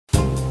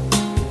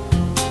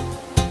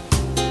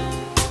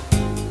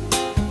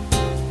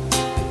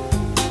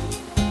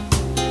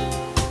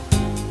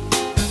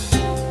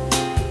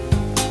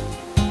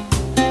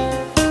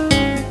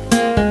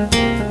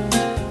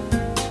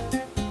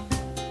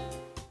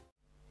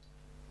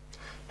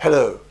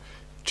Hello,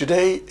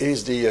 today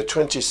is the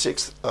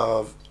 26th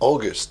of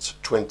August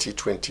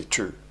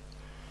 2022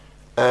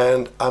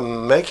 and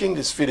I'm making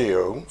this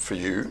video for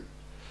you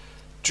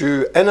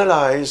to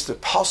analyze the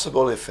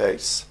possible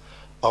effects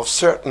of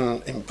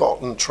certain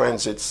important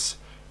transits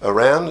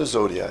around the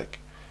zodiac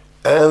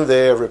and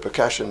their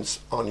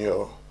repercussions on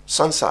your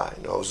sun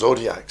sign or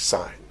zodiac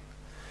sign.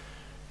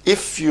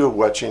 If you're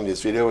watching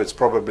this video, it's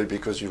probably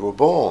because you were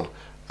born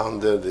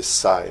under this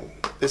sign.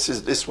 This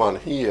is this one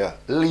here,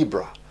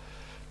 Libra.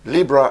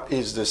 Libra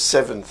is the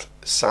seventh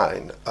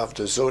sign of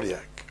the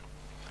zodiac.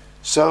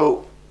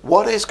 So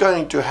what is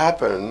going to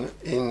happen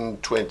in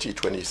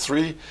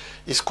 2023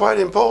 is quite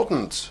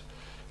important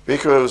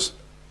because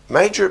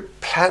major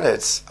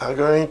planets are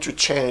going to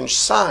change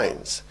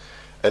signs.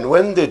 And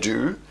when they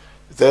do,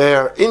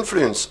 their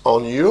influence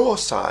on your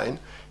sign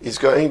is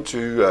going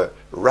to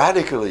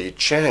radically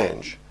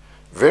change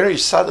very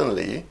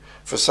suddenly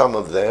for some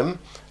of them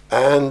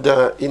and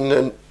in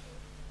a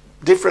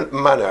different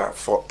manner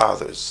for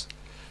others.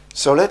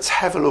 So let's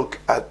have a look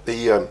at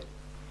the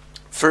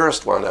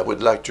first one I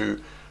would like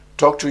to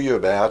talk to you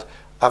about.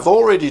 I've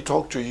already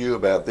talked to you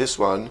about this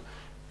one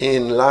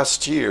in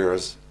last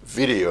year's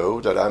video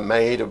that I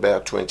made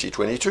about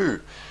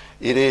 2022.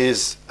 It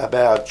is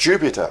about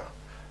Jupiter,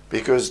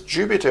 because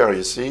Jupiter,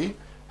 you see,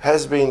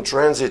 has been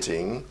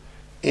transiting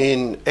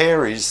in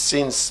Aries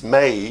since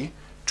May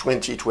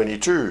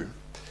 2022.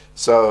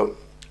 So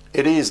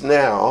it is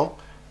now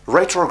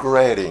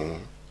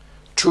retrograding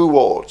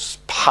towards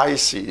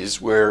Pisces,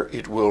 where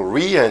it will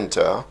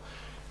re-enter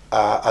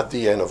at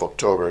the end of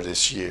October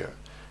this year.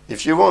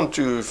 If you want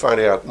to find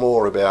out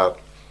more about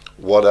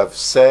what I've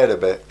said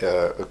about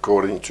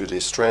according to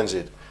this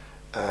transit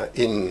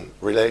in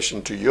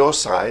relation to your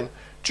sign,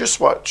 just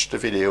watch the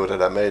video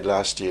that I made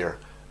last year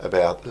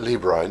about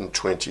Libra in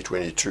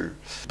 2022.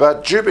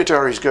 But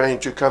Jupiter is going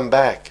to come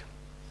back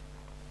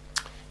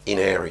in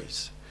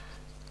Aries,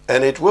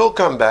 and it will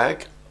come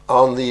back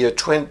on the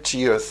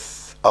 20th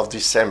of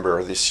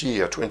December this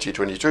year,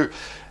 2022,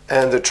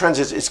 and the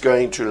transit is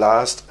going to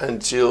last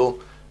until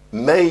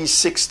May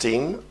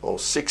 16 or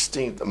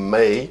 16th of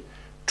May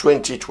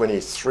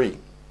 2023.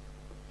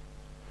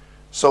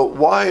 So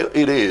while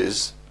it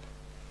is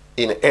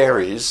in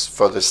Aries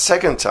for the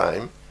second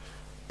time,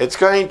 it's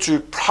going to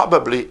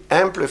probably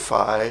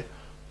amplify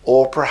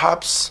or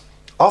perhaps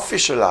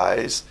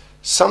officialize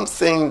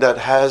something that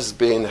has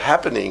been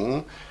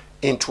happening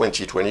in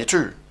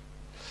 2022.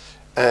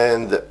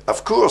 And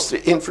of course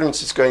the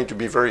influence is going to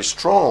be very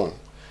strong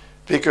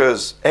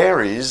because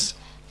Aries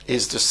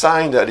is the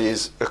sign that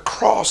is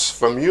across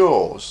from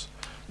yours.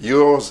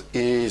 Yours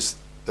is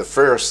the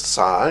first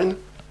sign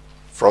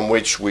from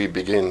which we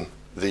begin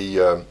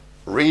the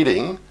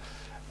reading,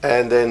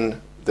 and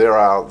then there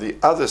are the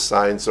other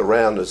signs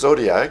around the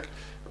zodiac,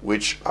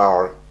 which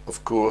are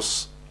of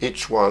course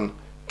each one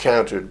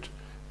counted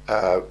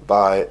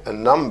by a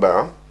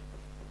number.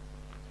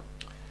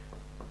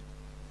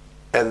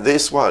 And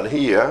this one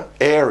here,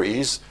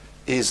 Aries,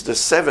 is the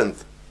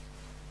seventh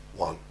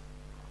one.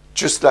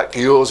 Just like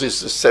yours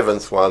is the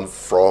seventh one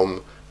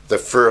from the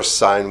first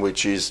sign,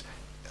 which is,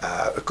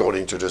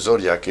 according to the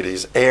zodiac, it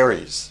is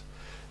Aries.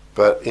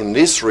 But in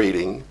this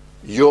reading,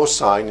 your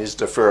sign is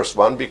the first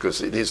one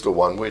because it is the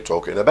one we're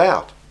talking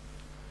about.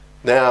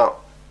 Now,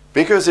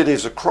 because it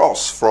is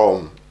across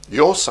from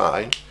your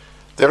sign,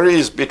 there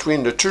is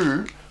between the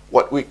two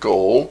what we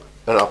call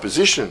an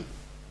opposition.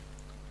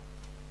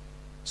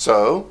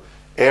 So,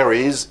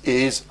 Aries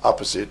is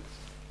opposite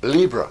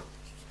Libra.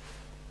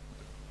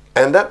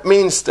 And that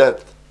means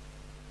that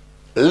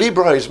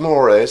Libra is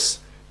more or less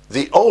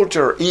the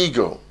alter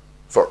ego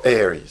for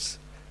Aries.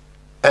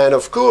 And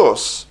of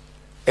course,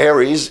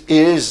 Aries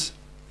is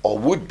or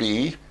would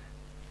be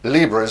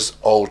Libra's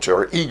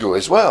alter ego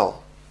as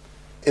well.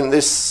 In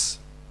this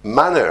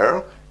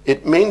manner,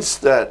 it means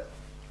that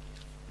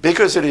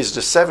because it is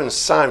the seventh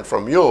sign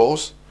from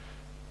yours,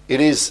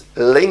 it is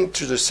linked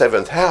to the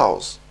seventh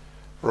house,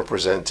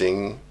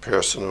 representing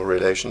personal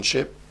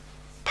relationship,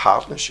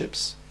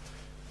 partnerships,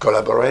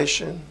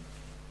 collaboration,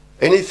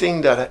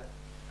 anything that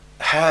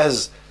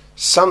has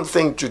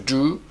something to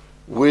do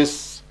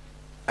with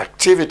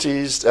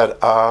activities that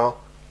are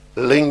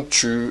linked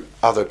to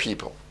other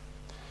people,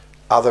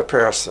 other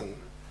person,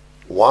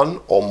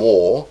 one or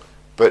more,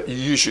 but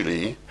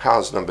usually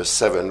house number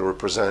 7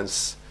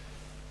 represents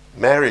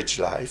marriage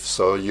life,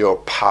 so your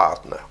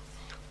partner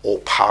or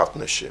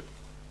partnership.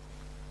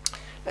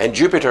 And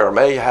Jupiter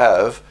may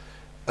have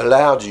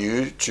allowed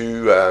you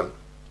to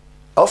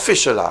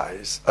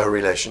officialize a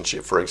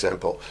relationship, for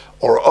example,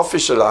 or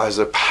officialize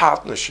a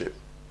partnership,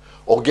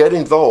 or get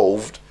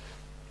involved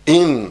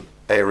in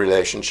a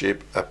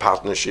relationship, a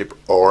partnership,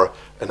 or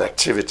an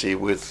activity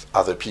with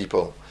other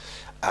people.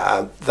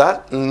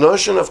 That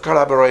notion of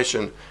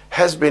collaboration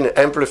has been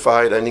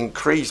amplified and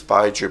increased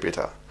by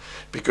Jupiter,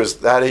 because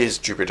that is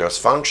Jupiter's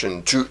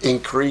function, to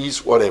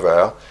increase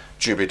whatever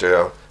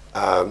Jupiter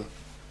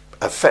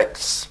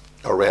affects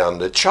around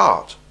the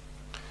chart.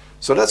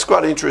 So that's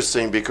quite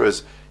interesting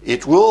because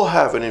it will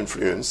have an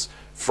influence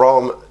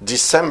from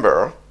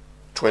December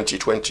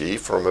 2020,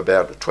 from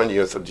about the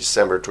 20th of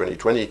December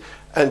 2020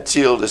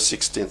 until the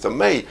 16th of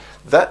May.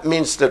 That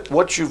means that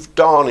what you've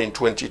done in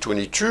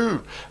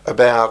 2022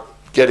 about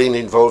getting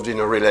involved in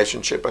a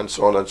relationship and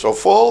so on and so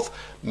forth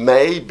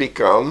may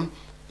become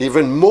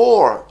even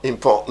more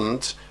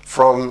important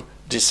from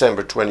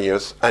December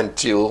 20th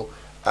until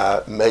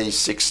May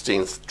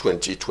 16th,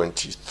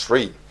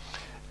 2023.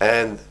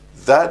 And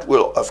that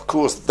will, of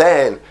course,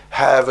 then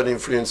have an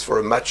influence for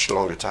a much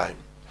longer time.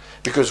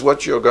 Because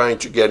what you're going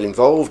to get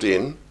involved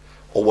in,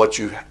 or what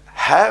you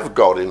have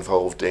got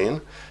involved in,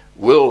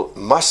 will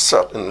most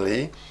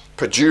certainly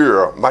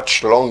perdure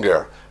much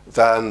longer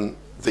than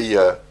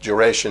the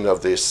duration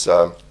of this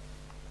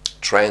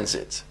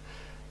transit.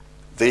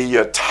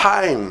 The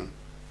time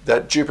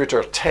that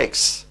Jupiter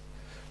takes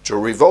to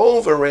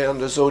revolve around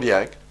the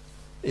zodiac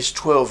is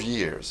 12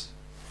 years.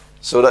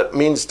 So that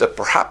means that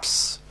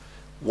perhaps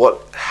what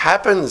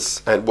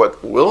happens and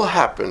what will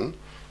happen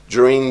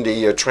during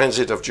the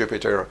transit of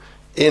Jupiter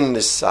in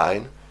this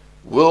sign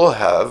will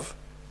have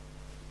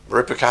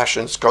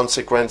repercussions,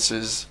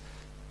 consequences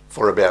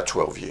for about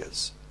 12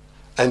 years,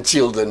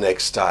 until the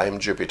next time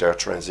Jupiter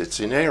transits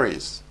in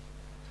Aries.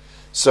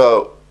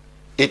 So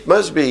it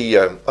must be,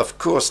 of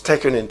course,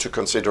 taken into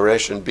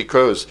consideration,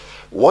 because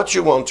what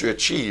you want to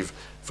achieve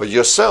for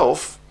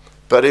yourself,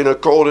 but in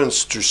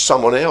accordance to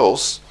someone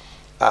else,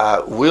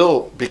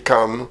 will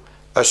become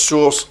a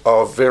source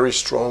of very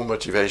strong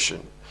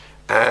motivation.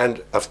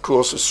 And, of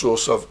course, a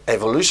source of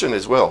evolution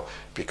as well,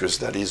 because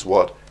that is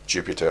what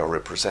Jupiter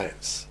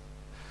represents.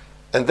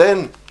 And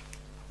then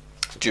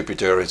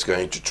Jupiter is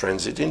going to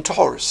transit in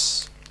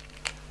Taurus.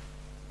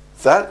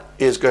 That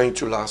is going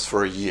to last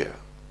for a year,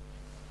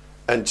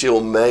 until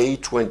May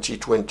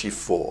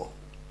 2024.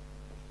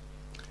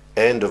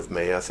 End of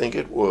May, I think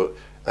it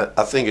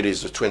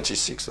is the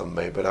 26th of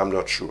May, but I'm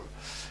not sure.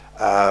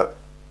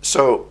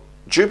 So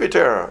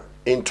Jupiter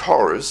in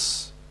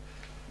Taurus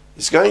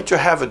is going to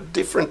have a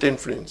different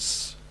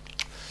influence,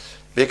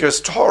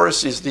 because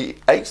Taurus is the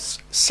 8th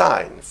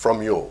sign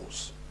from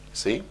yours.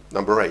 See,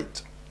 number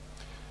 8.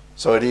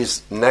 So it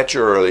is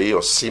naturally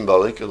or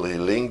symbolically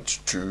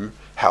linked to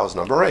house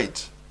number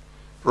 8,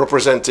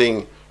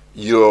 representing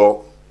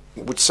your,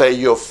 would say,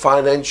 your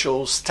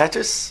financial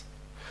status,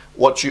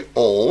 what you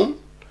own,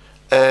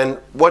 and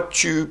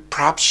what you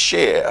perhaps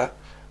share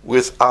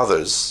with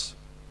others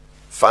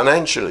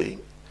financially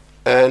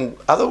and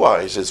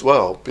otherwise as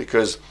well,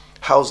 because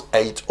house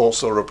 8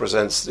 also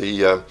represents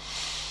the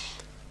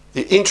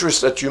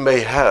interest that you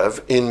may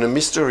have in the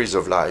mysteries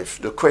of life,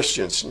 the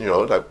questions,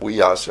 that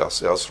we ask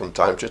ourselves from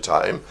time to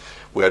time.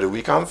 Where do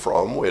we come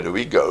from? Where do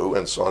we go?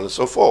 And so on and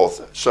so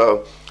forth.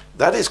 So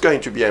that is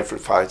going to be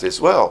amplified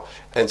as well.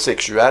 And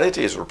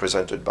sexuality is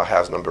represented by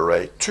house number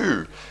 8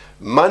 too.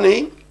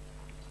 Money,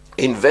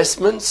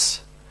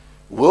 investments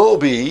will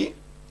be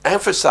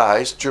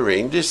emphasized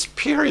during this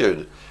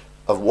period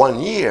of 1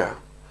 year.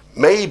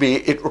 Maybe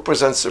it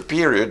represents a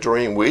period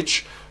during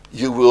which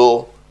you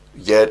will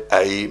get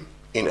a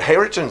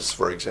inheritance,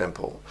 for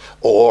example,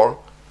 or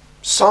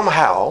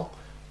somehow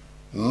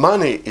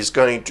money is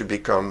going to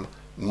become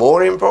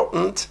more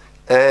important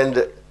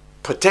and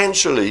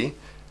potentially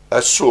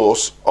a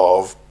source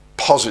of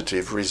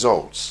positive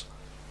results.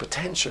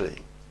 Potentially.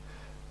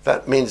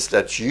 That means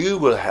that you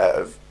will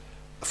have,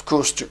 of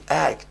course, to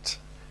act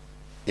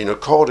in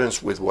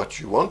accordance with what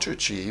you want to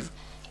achieve,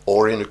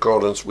 or in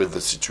accordance with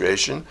the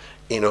situation,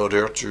 in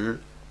order to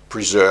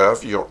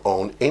preserve your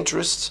own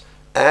interests,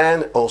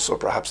 and also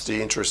perhaps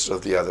the interests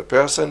of the other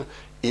person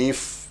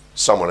if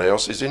someone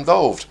else is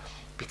involved,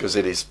 because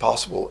it is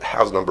possible.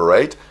 House number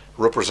 8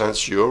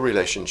 represents your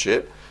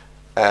relationship,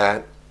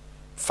 and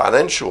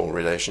financial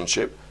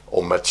relationship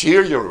or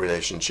material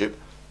relationship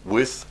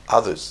with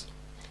others.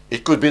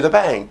 It could be the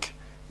bank,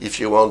 if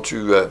you want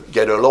to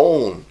get a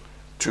loan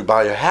to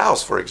buy a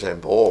house, for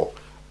example,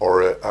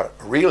 or a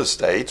real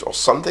estate or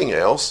something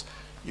else.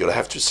 You'll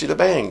have to see the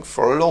bank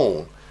for a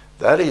loan.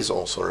 That is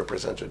also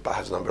represented by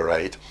house number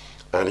 8.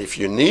 And if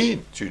you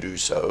need to do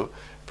so,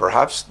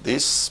 perhaps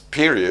this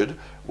period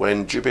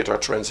when Jupiter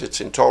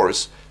transits in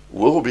Taurus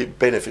will be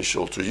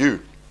beneficial to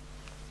you.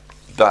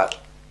 But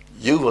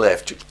you will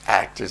have to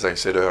act, as I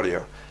said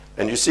earlier.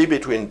 And you see,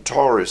 between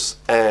Taurus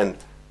and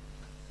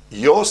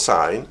your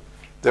sign,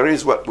 there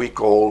is what we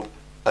call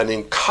an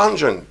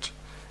inconjunct.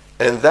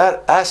 And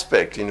that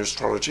aspect in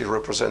astrology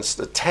represents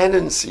the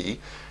tendency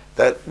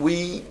that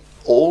we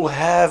all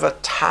have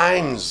at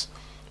times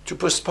to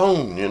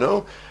postpone,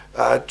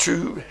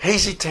 to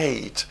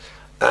hesitate,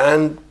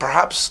 and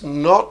perhaps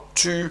not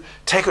to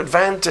take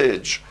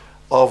advantage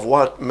of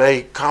what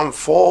may come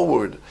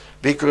forward,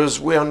 because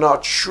we are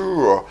not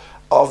sure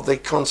of the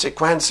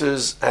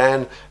consequences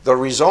and the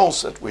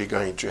results that we're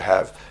going to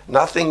have.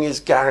 Nothing is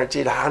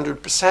guaranteed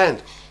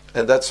 100%,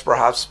 and that's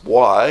perhaps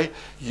why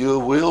you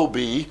will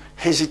be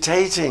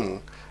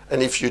hesitating.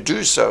 And if you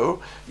do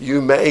so,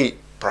 you may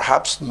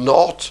perhaps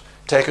not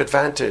take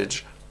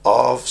advantage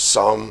of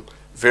some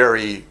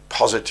very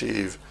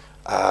positive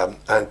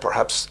and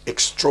perhaps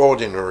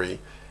extraordinary,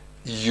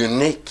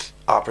 unique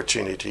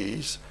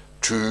opportunities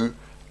to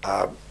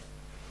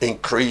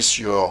increase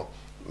your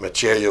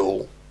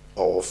material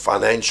or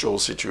financial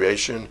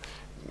situation,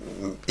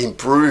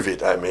 improve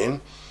it, I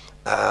mean,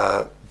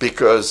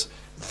 because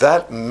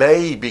that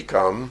may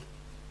become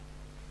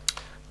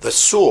the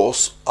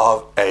source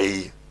of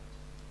a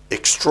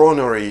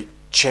extraordinary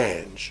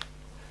change.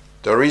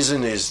 The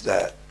reason is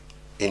that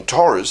in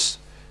Taurus,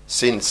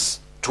 since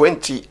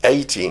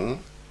 2018,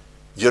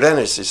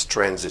 Uranus is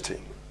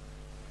transiting.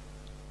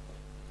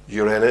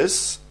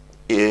 Uranus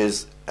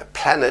is a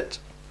planet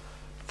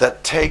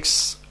that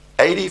takes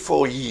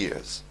 84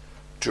 years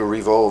to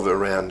revolve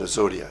around the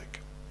zodiac.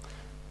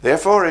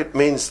 Therefore, it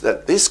means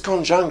that this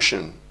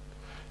conjunction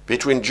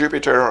between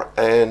Jupiter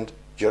and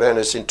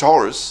Uranus in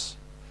Taurus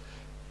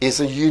is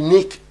a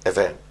unique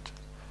event.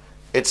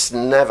 It's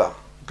never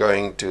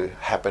going to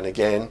happen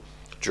again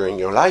during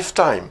your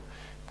lifetime,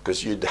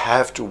 because you'd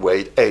have to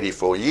wait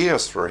 84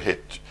 years for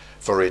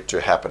it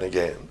to happen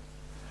again.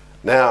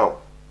 Now,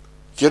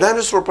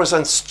 Uranus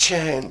represents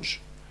change,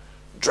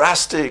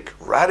 drastic,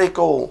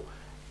 radical,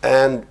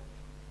 and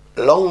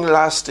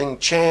long-lasting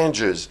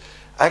changes.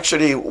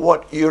 Actually,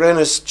 what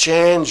Uranus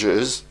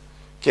changes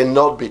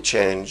cannot be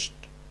changed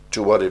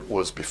to what it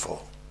was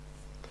before.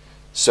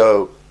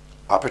 So,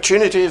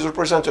 opportunity is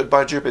represented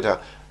by Jupiter,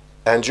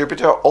 and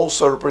Jupiter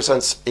also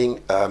represents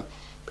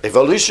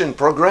evolution,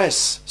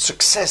 progress,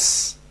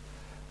 success,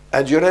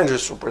 and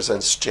Uranus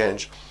represents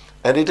change.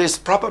 And it is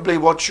probably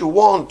what you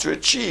want to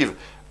achieve,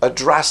 a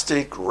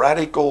drastic,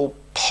 radical,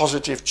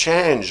 positive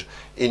change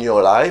in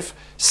your life,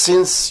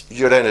 since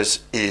Uranus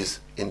is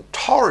in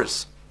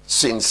Taurus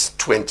since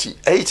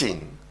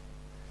 2018.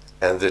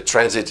 And the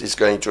transit is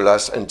going to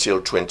last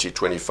until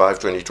 2025,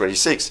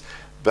 2026.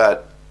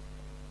 But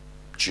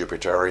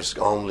Jupiter is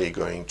only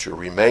going to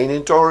remain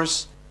in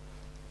Taurus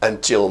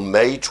until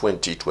May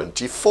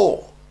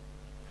 2024.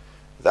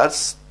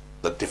 That's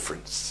the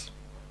difference.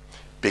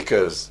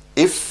 Because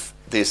if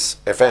this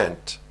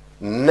event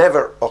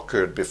never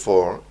occurred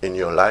before in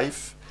your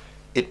life,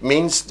 it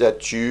means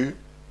that you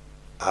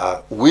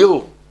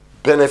will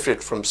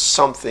benefit from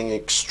something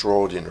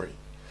extraordinary.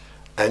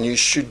 And you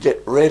should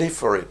get ready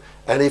for it.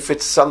 And if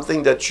it's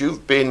something that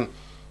you've been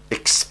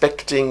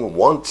expecting,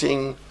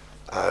 wanting,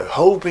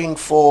 hoping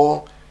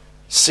for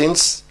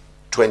since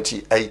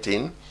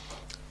 2018,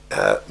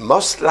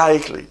 most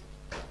likely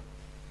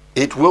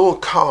it will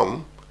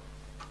come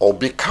or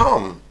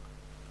become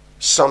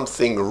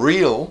something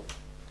real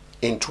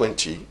in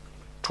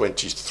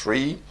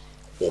 2023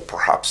 or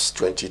perhaps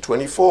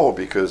 2024,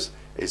 because,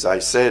 as I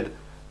said,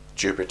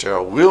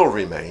 Jupiter will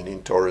remain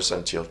in Taurus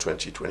until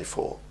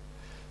 2024.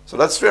 So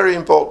that's very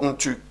important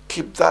to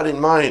keep that in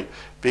mind,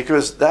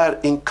 because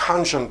that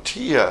inconjunct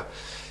here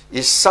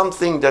is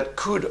something that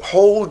could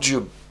hold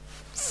you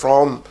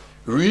from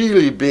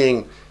really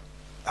being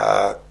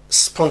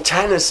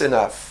spontaneous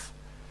enough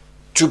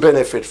to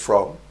benefit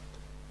from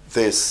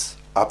this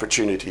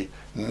opportunity,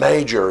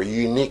 major,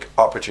 unique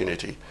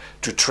opportunity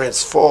to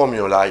transform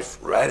your life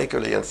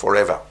radically and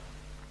forever.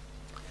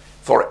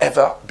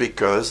 Forever,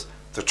 because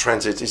the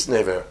transit is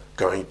never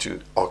going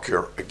to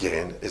occur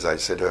again, as I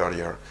said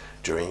earlier,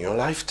 during your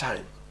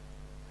lifetime.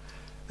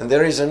 And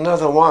there is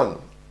another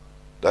one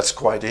that's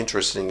quite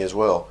interesting as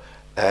well,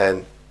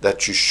 and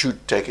that you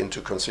should take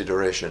into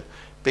consideration,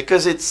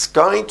 because it's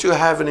going to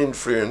have an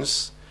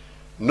influence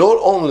not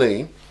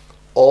only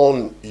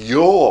on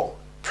your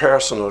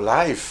personal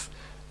life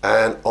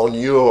and on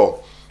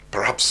your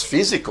perhaps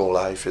physical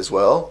life as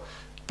well,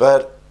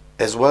 but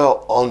as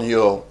well on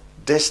your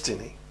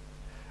destiny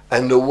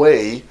and the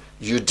way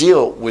you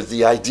deal with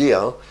the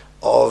idea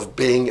of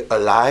being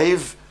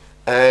alive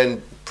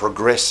and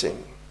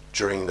progressing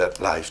during that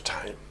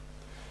lifetime.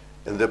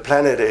 And the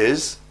planet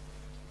is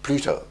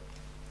Pluto.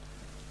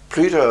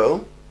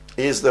 Pluto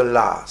is the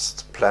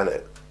last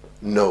planet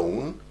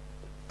known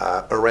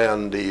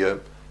around the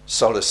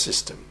solar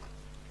system.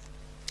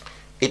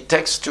 It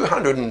takes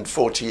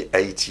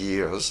 248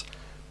 years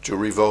to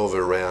revolve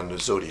around the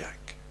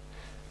zodiac.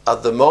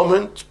 At the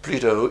moment,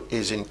 Pluto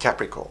is in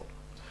Capricorn.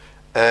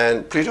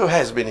 And Pluto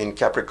has been in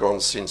Capricorn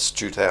since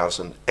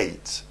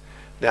 2008.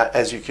 Now,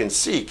 as you can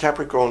see,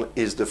 Capricorn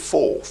is the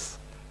fourth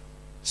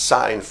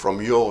sign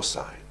from your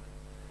sign.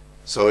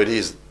 So it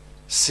is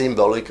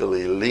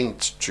symbolically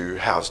linked to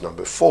house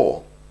number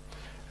 4.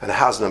 And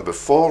house number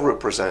 4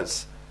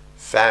 represents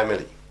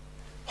family,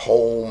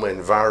 home,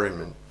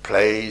 environment,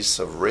 place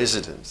of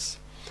residence.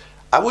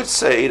 I would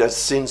say that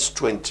since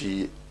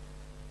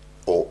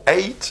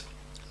 2008,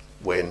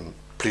 when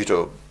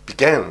Pluto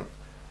began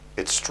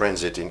its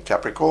transit in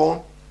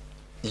Capricorn,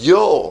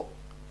 your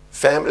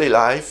family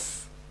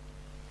life,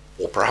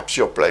 or perhaps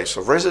your place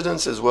of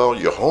residence as well,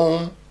 your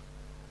home,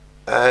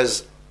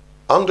 has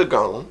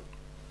undergone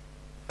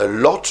a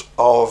lot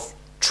of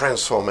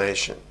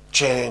transformation,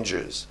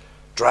 changes,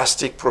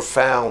 drastic,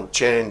 profound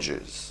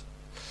changes.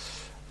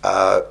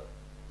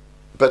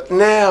 But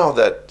now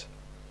that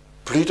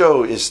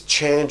Pluto is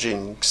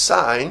changing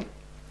sign,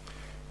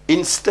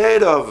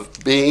 instead of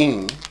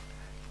being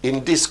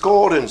in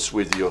discordance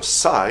with your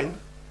sign,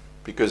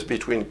 because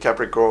between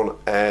Capricorn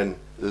and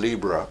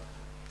Libra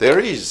there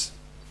is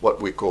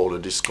what we call a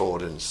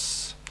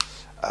discordance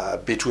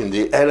between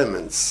the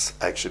elements,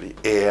 actually,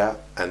 air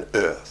and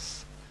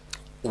earth.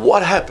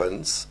 What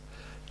happens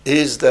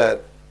is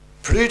that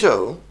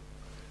Pluto,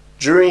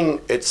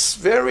 during its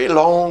very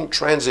long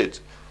transit,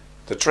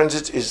 the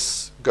transit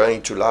is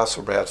going to last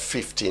for about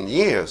 15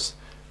 years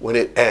when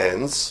it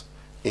ends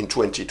in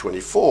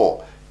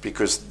 2024,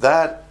 because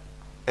that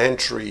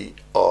entry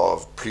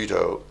of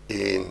Pluto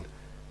in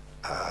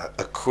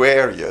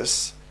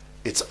Aquarius,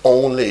 it's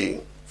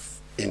only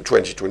in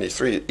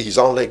 2023, is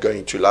only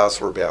going to last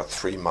for about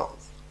 3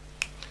 months.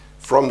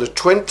 From the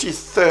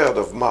 23rd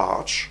of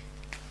March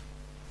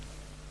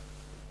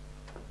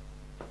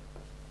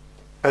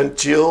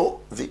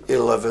until the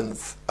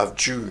 11th of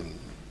June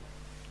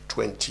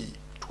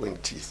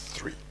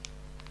 2023.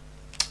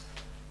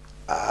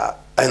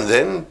 And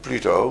then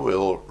Pluto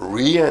will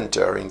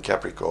re-enter in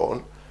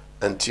Capricorn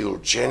until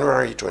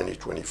January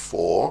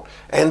 2024,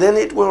 and then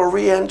it will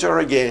re-enter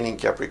again in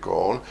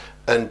Capricorn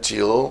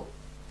until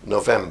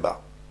November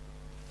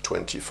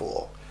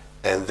 24.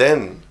 And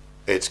then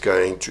it's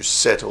going to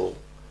settle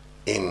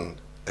in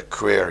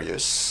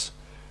Aquarius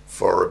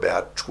for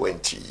about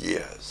 20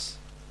 years.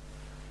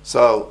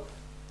 So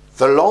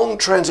the long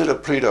transit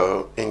of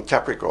Pluto in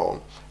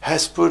Capricorn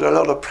has put a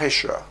lot of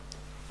pressure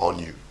on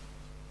you.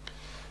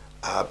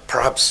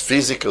 Perhaps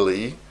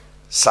physically,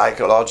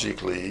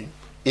 psychologically,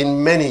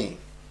 in many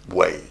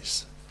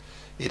ways.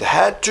 It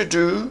had to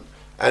do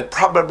and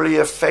probably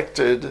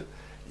affected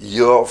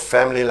your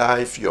family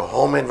life, your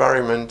home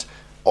environment,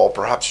 or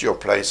perhaps your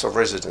place of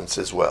residence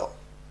as well.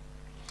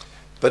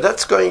 But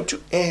that's going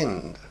to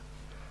end.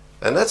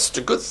 And that's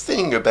the good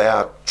thing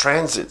about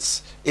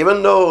transits.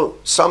 Even though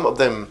some of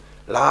them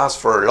last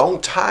for a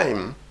long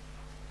time,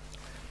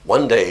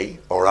 one day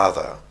or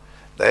other,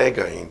 they're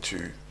going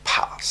to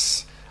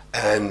pass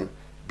and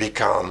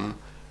become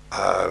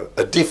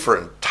a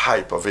different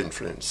type of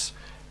influence.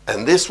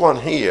 And this one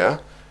here,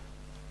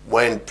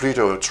 when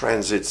Pluto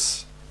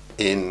transits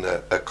in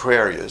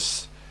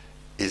Aquarius,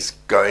 is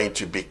going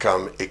to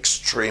become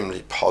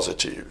extremely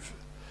positive,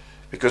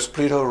 because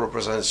Pluto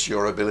represents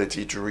your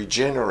ability to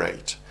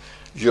regenerate,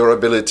 your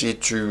ability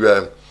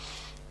to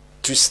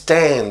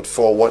stand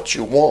for what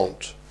you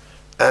want,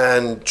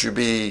 and to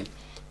be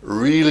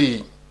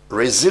really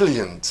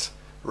resilient,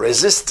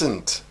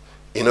 resistant,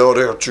 in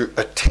order to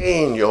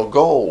attain your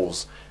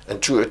goals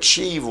and to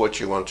achieve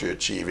what you want to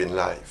achieve in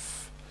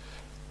life.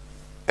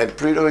 And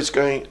Pluto is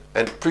going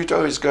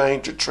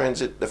to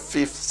transit the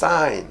 5th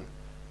sign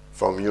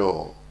from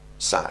your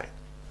sign.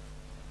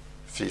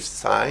 5th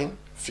sign,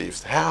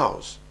 5th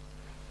house.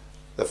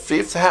 The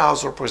 5th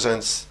house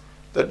represents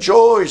the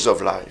joys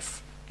of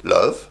life,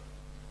 love,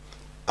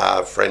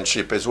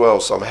 friendship as well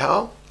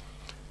somehow,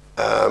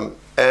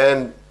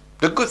 and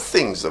the good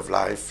things of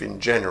life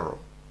in general.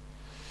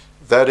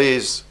 That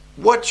is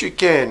what you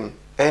can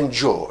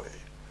enjoy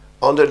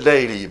on a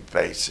daily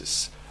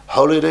basis.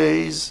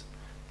 Holidays,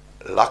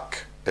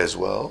 luck as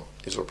well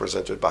is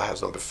represented by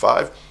house number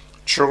 5,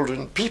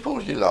 children,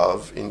 people you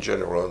love in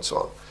general, and so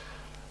on.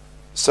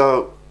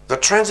 So the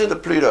transit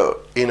of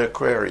Pluto in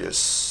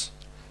Aquarius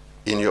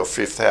in your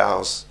 5th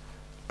house,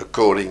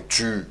 according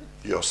to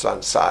your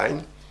sun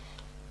sign,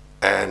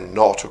 and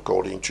not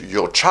according to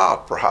your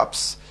chart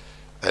perhaps.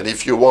 And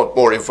if you want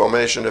more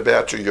information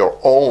about your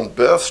own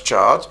birth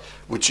chart,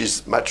 which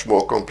is much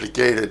more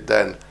complicated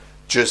than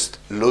just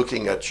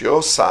looking at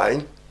your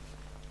sign,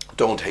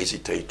 don't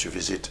hesitate to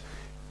visit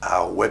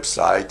our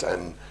website,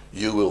 and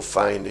you will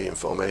find the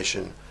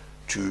information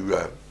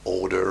to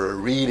order a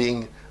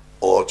reading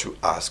or to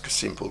ask a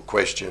simple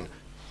question.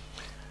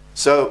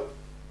 So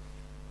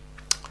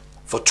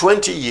for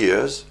 20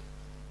 years,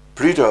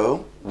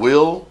 Pluto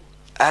will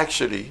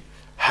actually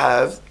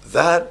have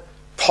that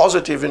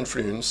positive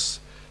influence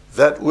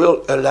that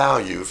will allow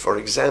you, for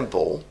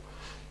example,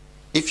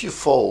 if you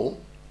fall,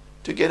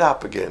 to get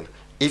up again.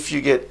 If you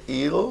get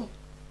ill,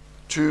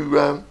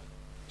 to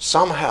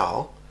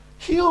somehow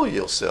heal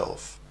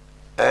yourself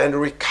and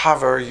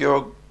recover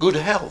your good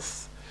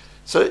health.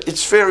 So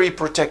it's very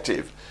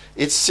protective.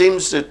 It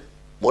seems that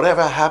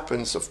whatever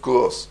happens, of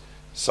course,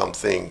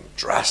 something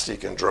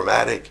drastic and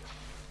dramatic,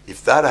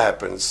 if that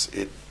happens,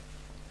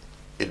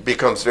 it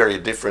becomes very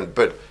different.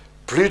 But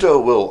Pluto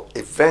will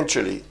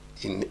eventually,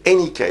 in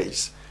any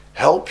case,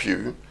 help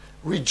you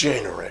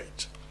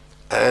regenerate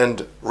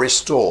and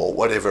restore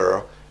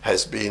whatever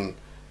has been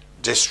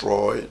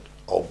destroyed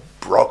or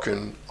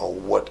broken or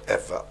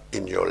whatever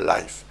in your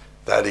life.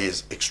 That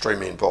is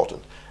extremely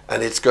important.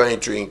 And it's going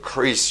to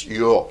increase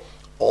your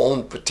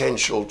own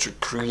potential to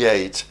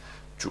create,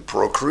 to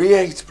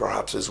procreate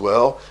perhaps as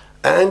well,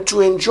 and to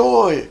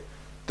enjoy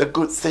the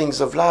good things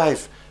of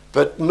life,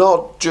 but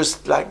not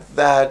just like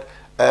that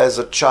as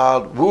a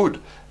child would,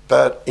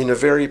 but in a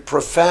very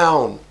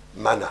profound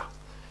manner,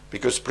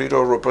 because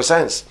Pluto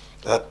represents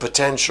that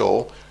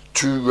potential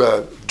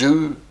to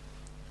do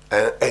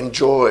and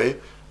enjoy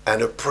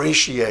and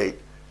appreciate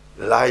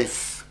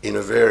life in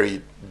a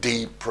very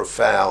deep,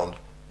 profound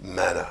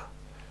manner.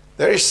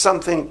 There is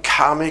something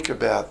karmic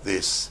about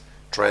this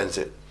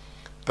transit,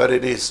 but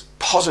it is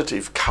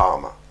positive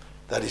karma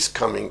that is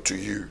coming to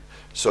you.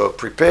 So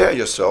prepare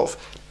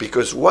yourself,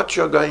 because what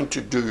you're going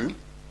to do,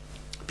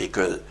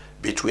 because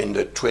between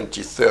the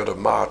 23rd of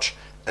March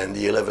and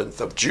the 11th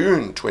of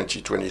June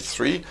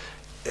 2023,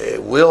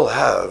 will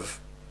have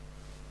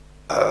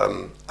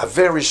a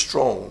very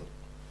strong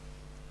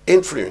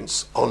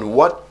influence on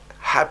what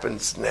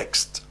happens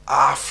next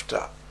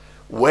after,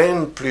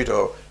 when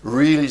Pluto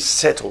really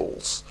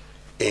settles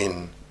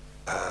in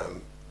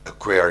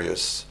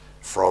Aquarius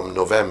from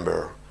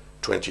November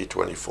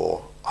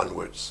 2024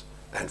 onwards,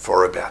 and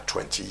for about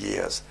 20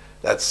 years.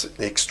 That's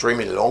an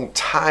extremely long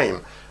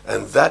time,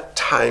 and that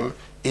time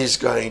is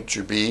going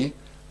to be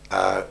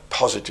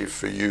positive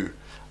for you.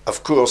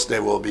 Of course,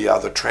 there will be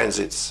other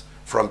transits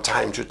from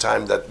time to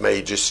time that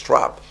may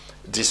disrupt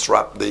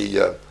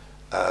the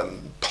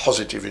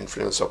positive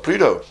influence of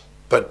Pluto.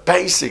 But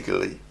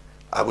basically,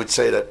 I would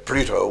say that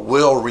Pluto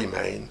will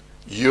remain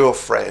your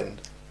friend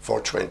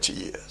for 20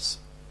 years.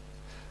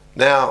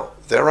 Now,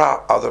 there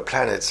are other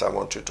planets I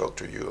want to talk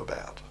to you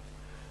about.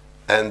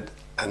 And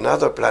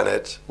another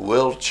planet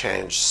will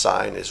change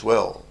sign as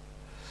well.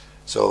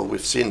 So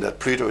we've seen that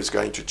Pluto is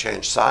going to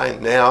change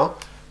sign. Now,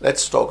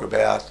 let's talk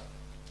about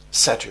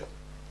Saturn.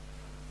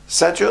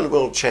 Saturn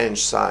will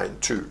change sign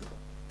too.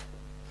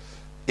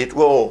 It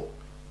will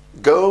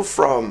go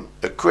from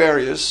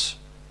Aquarius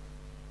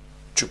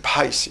to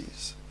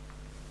Pisces,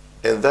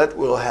 and that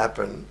will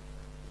happen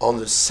on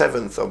the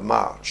 7th of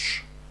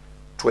March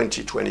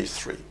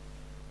 2023.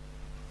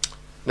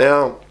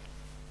 Now,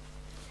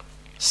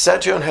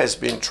 Saturn has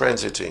been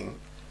transiting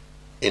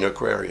in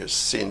Aquarius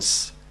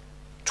since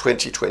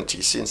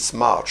 2020, since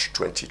March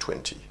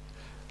 2020,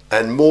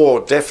 and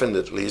more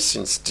definitely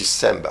since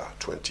December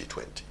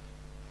 2020.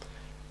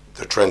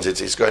 The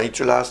transit is going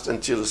to last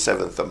until the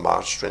 7th of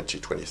March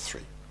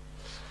 2023.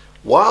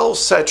 While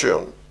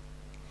Saturn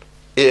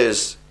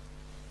is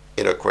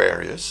in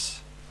Aquarius,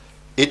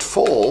 it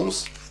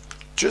forms,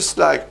 just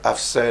like I've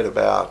said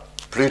about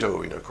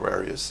Pluto in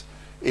Aquarius,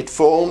 it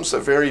forms a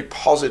very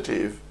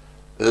positive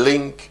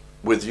link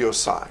with your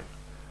sign,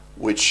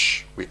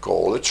 which we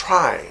call a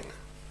trine.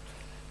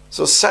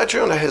 So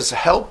Saturn has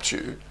helped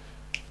you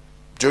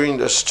during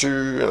this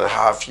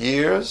 2.5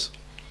 years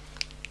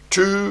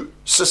to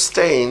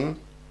sustain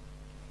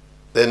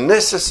the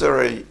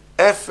necessary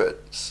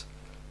efforts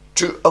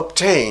to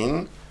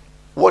obtain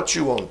what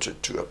you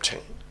wanted to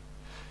obtain.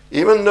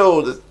 Even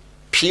though the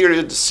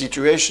period, the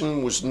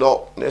situation was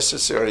not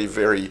necessarily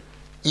very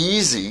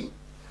easy,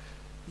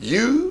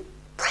 you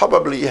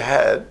probably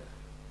had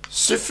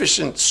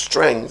sufficient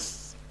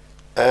strength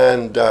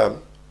and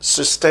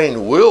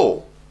sustained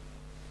will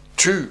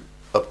to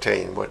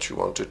obtain what you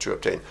wanted to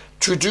obtain,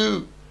 to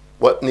do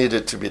what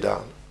needed to be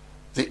done,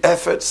 the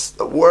efforts,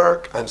 the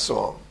work, and so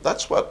on.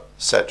 That's what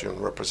Saturn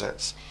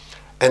represents.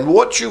 And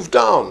what you've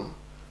done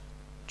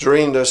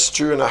during those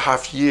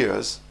 2.5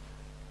 years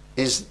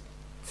is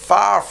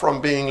far from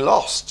being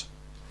lost.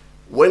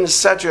 When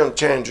Saturn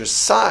changes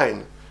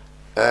sign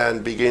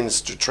and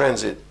begins to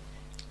transit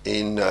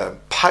in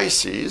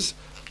Pisces,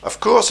 of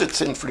course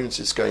its influence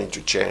is going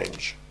to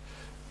change.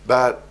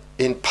 But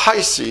in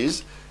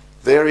Pisces,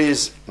 there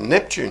is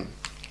Neptune.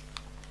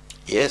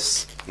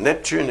 Yes,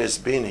 Neptune has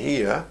been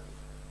here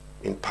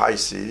in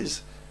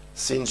Pisces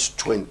since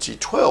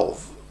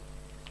 2012.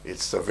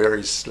 It's a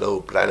very slow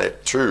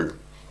planet too.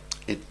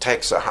 It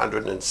takes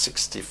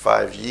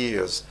 165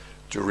 years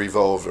to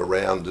revolve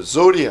around the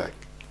zodiac.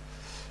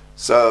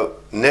 So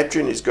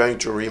Neptune is going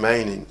to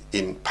remain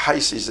in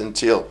Pisces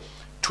until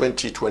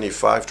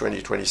 2025,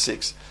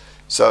 2026.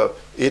 So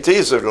it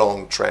is a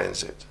long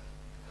transit.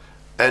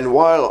 And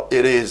while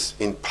it is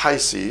in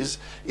Pisces,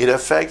 it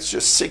affects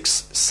your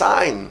 6th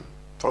sign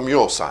from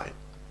your sign.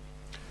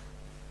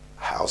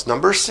 House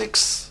number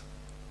 6.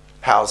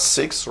 House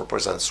 6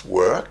 represents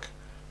work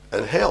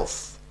and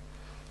health.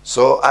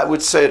 So I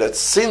would say that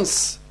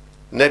since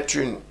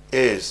Neptune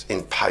is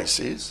in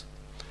Pisces,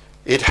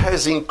 it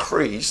has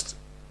increased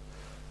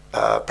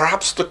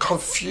perhaps the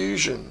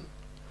confusion,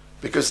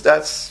 because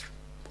that's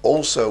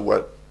also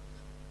what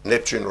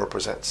Neptune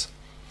represents.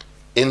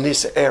 In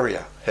this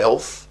area,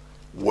 health,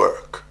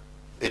 work,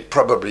 it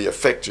probably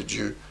affected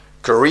you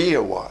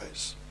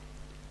career-wise,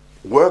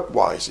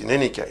 work-wise in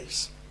any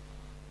case.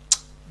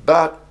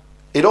 But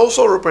it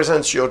also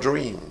represents your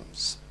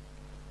dreams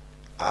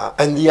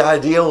and the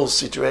ideal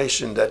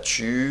situation that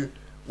you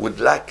would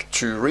like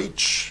to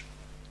reach.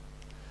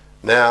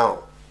 Now,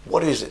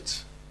 what is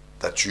it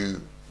that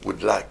you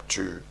would like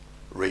to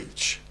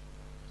reach?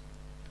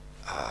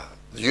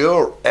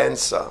 Your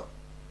answer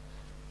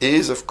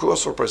is, of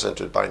course,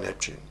 represented by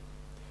Neptune,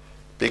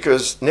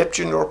 because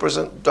Neptune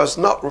does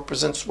not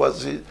represent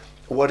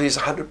what is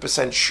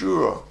 100%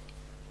 sure.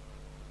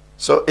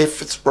 So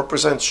if it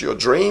represents your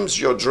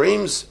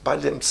dreams by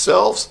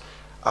themselves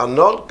are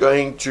not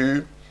going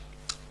to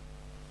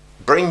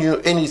bring you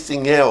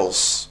anything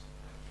else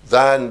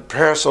than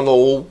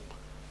personal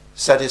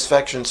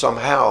satisfaction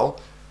somehow,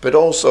 but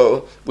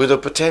also with a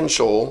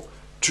potential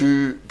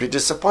to be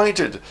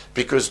disappointed,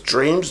 because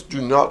dreams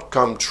do not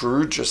come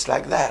true just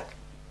like that.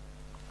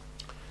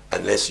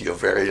 unless you're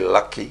very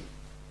lucky,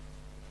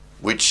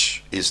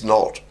 which is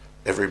not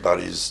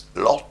everybody's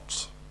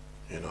lot,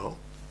 you know.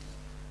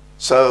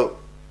 So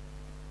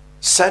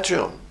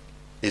Saturn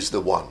is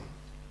the one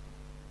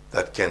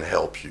that can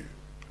help you,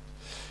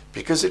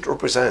 because it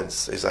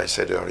represents, as I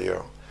said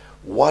earlier,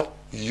 what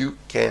you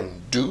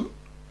can do,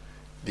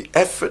 the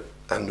effort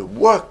and the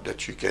work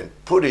that you can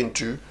put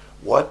into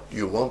what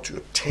you want to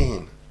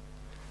obtain.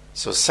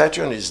 So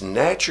Saturn is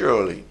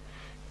naturally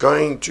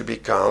going to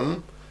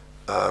become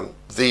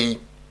the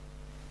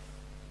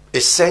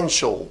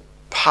essential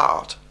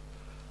part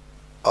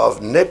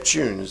of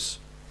Neptune's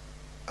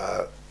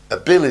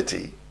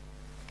ability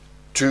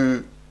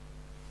to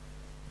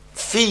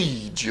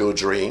feed your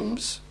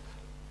dreams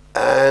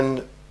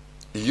and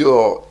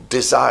your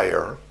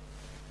desire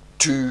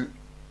to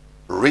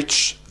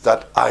reach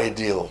that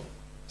ideal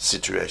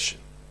situation.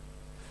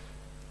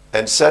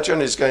 And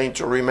Saturn is going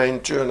to remain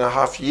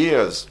 2.5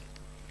 years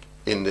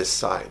in this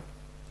sign.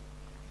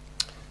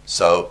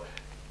 So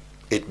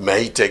it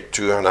may take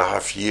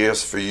 2.5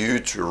 years for you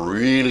to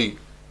really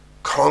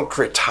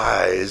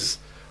concretize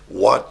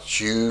what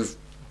you've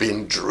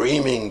been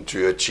dreaming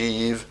to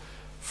achieve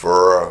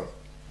for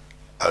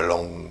a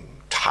long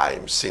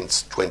time,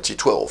 since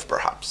 2012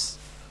 perhaps.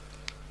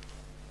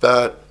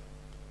 But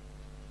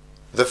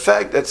the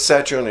fact that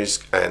Saturn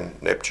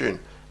and Neptune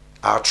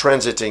are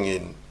transiting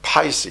in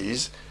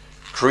Pisces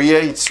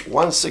creates,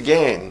 once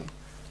again,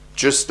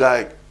 just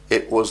like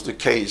it was the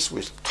case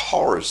with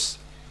Taurus,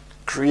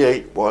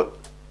 create what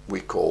we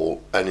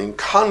call an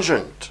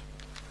inconjunct.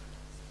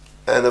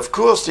 And of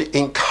course the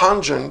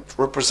inconjunct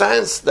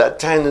represents that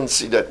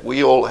tendency that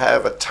we all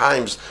have at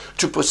times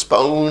to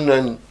postpone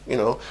and, you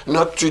know,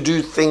 not to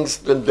do things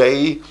the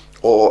day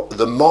or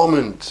the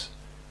moment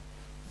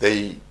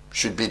they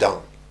should be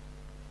done.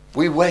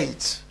 We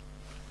wait.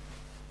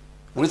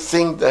 We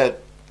think that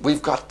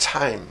we've got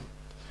time,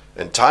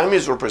 and time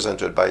is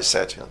represented by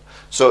Saturn.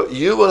 So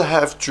you will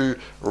have to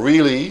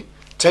really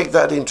take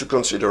that into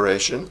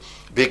consideration,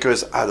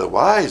 because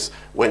otherwise,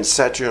 when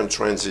Saturn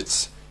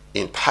transits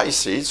in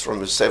Pisces from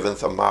the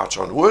 7th of March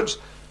onwards,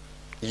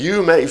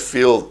 you may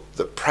feel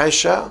the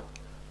pressure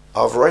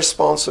of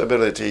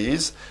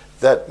responsibilities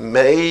that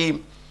may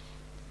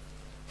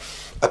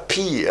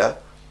appear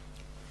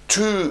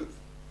too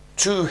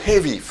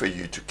heavy for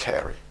you to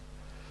carry.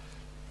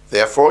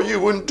 Therefore, you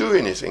wouldn't do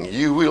anything.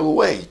 You will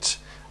wait.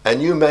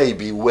 And you may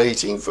be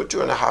waiting for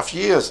 2.5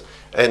 years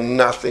and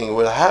nothing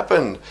will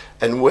happen.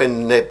 And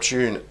when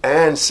Neptune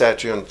and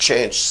Saturn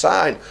change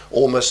sign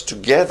almost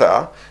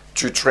together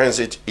to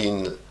transit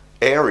in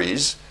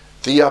Aries,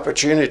 the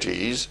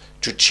opportunities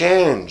to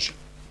change,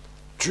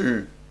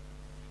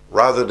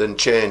 rather than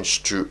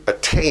change, to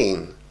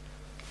attain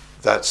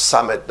that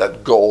summit,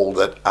 that goal,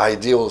 that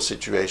ideal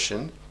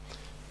situation,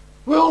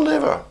 will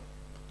never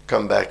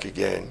come back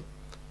again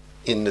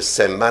in the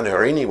same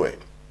manner anyway,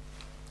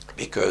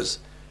 because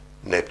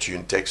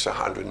Neptune takes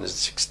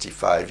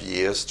 165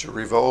 years to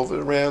revolve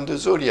around the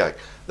zodiac.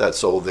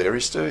 That's all there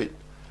is to it.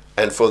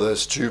 And for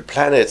those two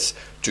planets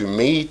to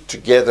meet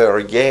together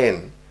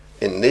again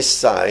in this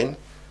sign,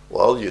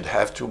 well, you'd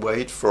have to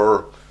wait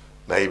for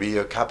maybe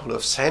a couple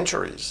of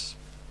centuries.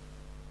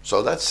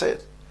 So that's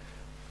it.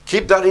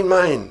 Keep that in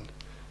mind.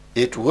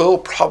 It will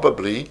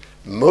probably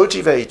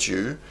motivate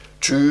you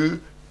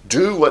to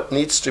do what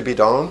needs to be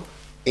done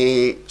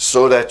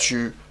so that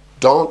you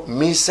don't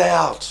miss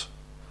out.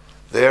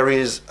 There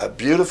is a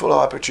beautiful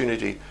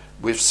opportunity.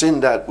 We've seen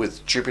that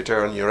with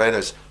Jupiter and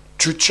Uranus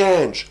to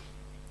change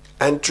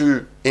and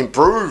to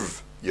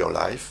improve your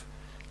life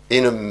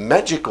in a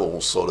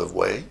magical sort of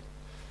way.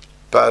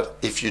 But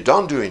if you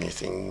don't do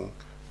anything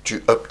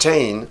to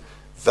obtain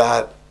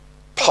that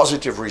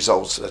positive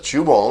results that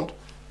you want,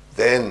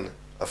 then,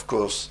 of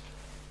course,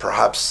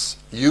 perhaps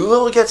you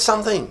will get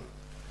something,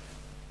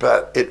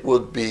 but it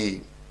would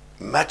be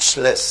much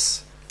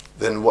less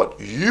than what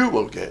you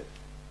will get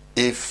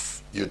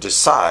if you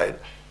decide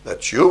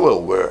that you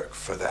will work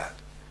for that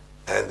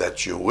and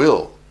that you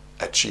will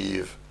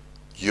achieve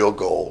your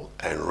goal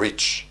and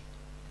reach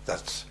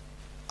that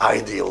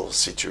ideal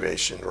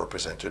situation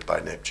represented by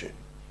Neptune.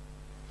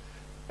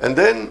 And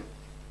then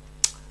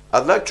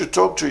I'd like to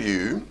talk to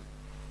you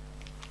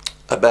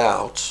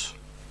about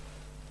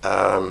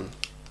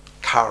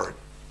Chiron.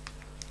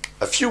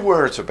 A few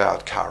words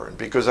about Chiron,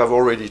 because I've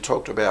already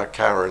talked about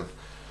Chiron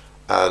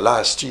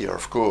last year,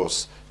 of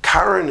course.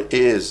 Chiron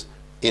is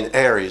in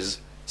Aries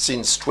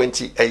since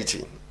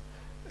 2018,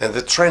 and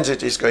the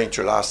transit is going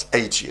to last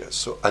 8 years,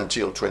 so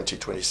until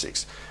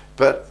 2026.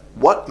 But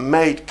what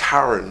made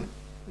Chiron,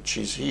 which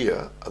is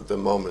here at the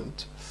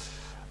moment,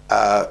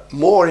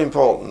 more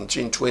important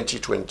in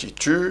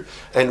 2022,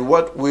 and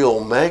what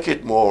will make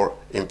it more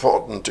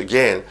important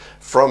again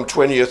from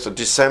 20th of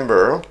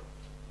December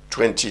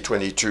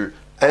 2022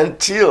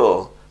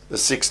 until the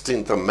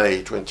 16th of May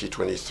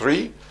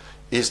 2023,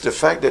 is the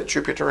fact that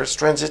Jupiter is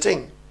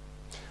transiting.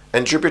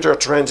 And Jupiter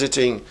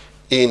transiting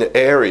in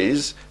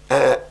Aries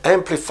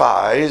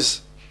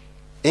amplifies,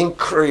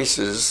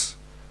 increases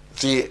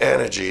the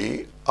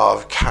energy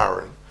of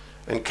Chiron.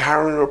 And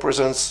Chiron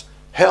represents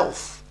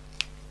health.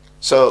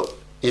 So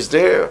is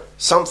there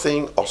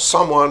something or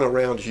someone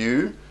around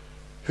you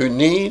who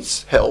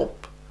needs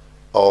help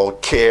or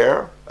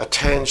care,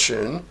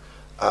 attention,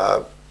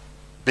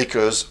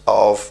 because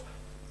of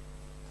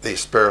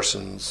this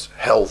person's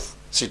health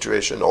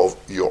situation, of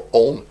your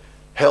own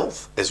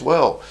health as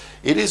well?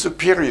 It is a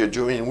period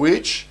during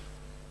which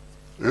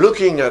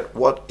looking at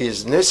what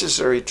is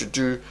necessary to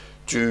do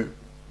to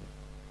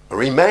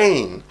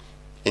remain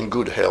in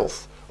good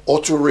health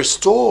or to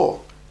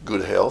restore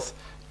good health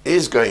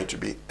is going to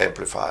be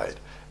amplified.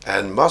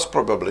 And most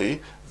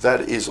probably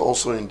that is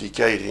also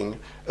indicating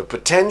a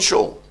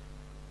potential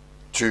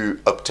to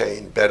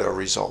obtain better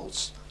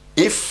results.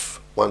 If,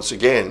 once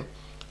again,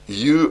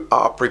 you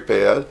are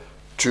prepared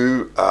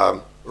to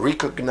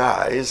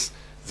recognize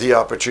the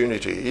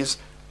opportunities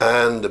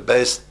and the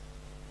best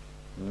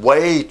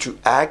way to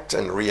act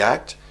and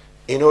react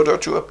in order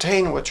to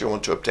obtain what you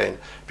want to obtain.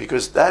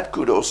 Because that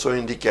could also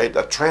indicate,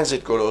 that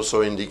transit could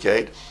also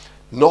indicate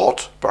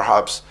not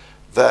perhaps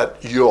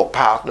that your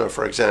partner,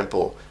 for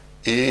example,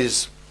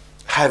 is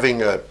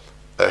having a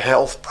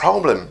health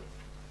problem,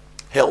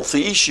 health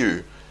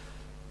issue,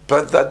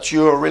 but that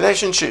your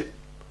relationship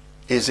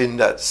is in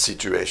that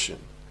situation.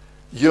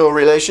 Your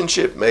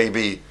relationship may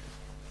be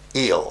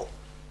ill,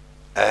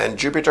 and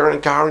Jupiter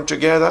and Chiron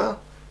together,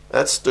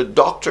 that's the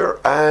doctor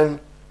and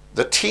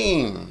the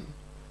team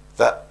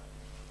that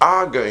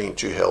are going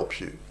to help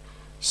you.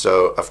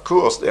 So, of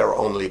course, they are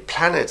only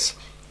planets,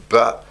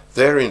 but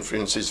their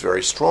influence is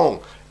very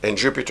strong, and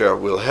Jupiter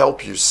will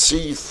help you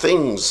see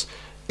things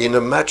in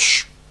a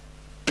much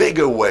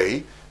bigger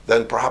way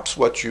than perhaps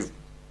what you've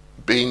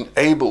been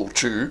able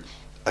to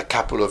a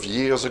couple of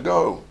years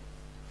ago,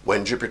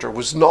 when Jupiter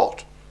was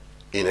not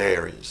in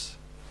Aries.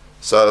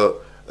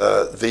 So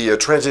the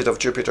transit of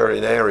Jupiter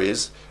in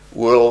Aries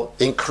will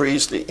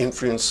increase the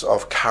influence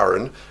of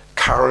Chiron.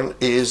 Chiron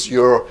is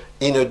your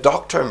inner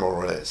doctor,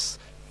 more or less.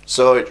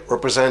 So it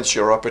represents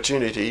your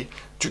opportunity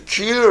to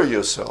cure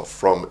yourself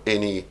from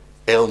any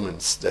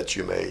ailments that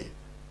you may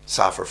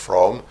suffer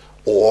from,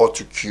 or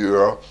to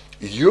cure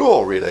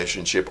your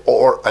relationship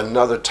or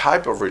another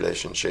type of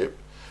relationship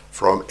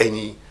from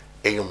any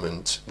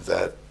ailment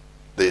that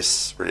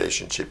this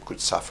relationship could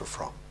suffer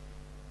from.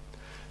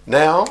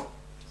 Now,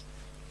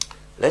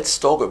 let's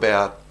talk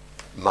about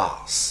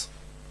Mars.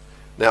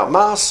 Now,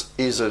 Mars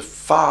is a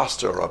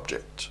faster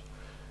object.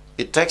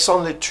 It takes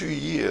only 2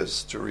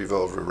 years to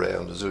revolve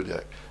around the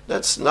zodiac.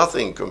 That's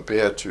nothing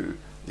compared to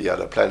the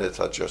other planets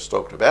I just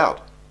talked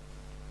about.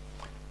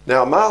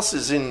 Now, Mars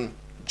is in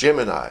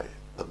Gemini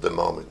at the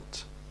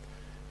moment.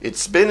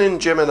 It's been in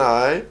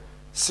Gemini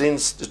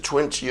since the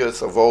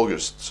 20th of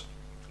August,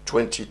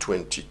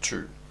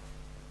 2022.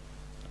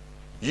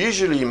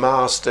 Usually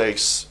Mars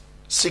takes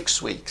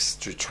 6 weeks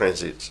to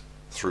transit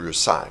through a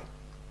sign.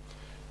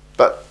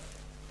 But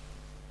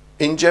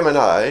in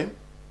Gemini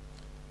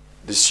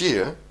this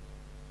year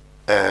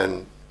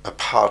and a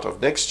part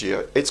of next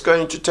year, it's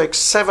going to take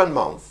 7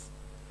 months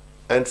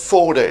and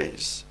 4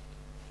 days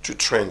to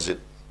transit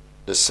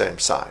the same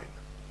sign.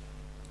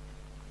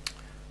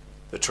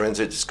 The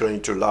transit is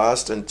going to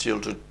last until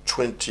the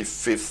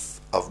 25th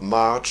of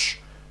March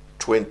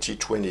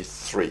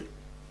 2023.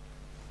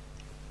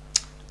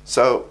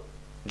 So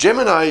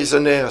Gemini is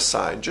an air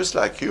sign just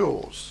like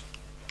yours.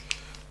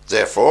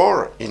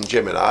 Therefore, in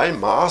Gemini,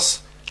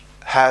 Mars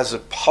has a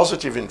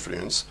positive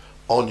influence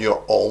on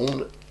your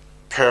own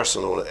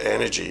personal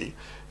energy,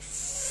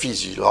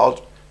 physically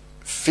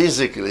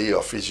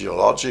or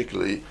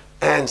physiologically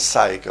and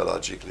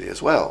psychologically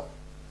as well.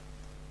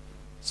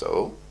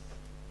 So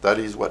that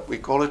is what we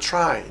call a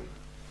trine.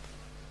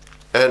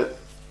 And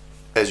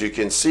as you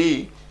can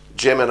see,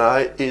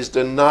 Gemini is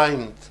the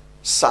 9th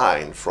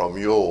sign from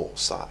your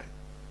sign.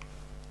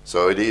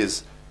 So it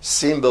is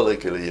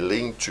symbolically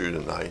linked to the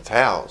 9th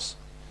house.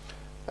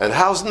 And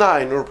house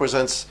 9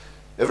 represents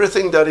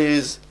everything that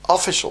is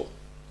official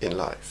in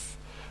life.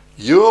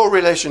 Your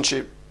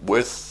relationship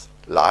with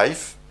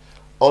life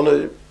on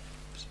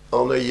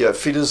a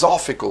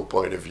philosophical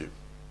point of view.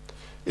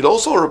 It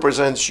also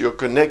represents your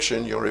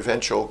connection, your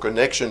eventual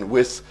connection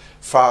with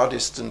far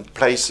distant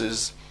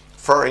places,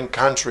 foreign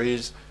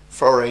countries,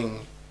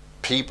 foreign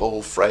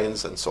people,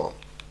 friends, and so on.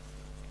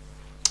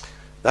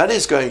 That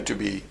is going to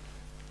be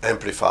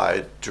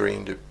amplified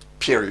during the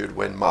period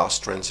when Mars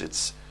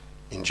transits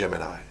in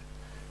Gemini.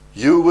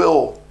 You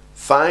will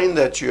find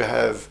that you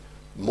have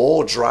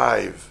more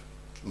drive,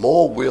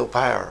 more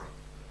willpower,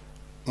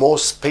 more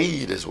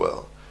speed as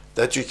well,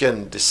 that you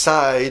can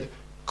decide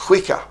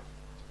quicker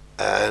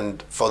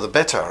and for the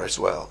better as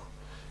well.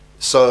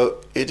 So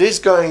it is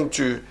going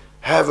to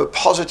have a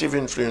positive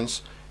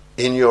influence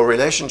in your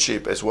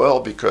relationship as well,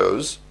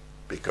 because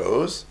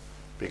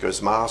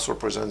Mars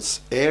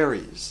represents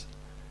Aries.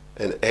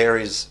 And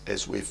Aries,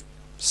 as we've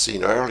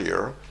seen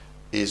earlier,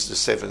 is the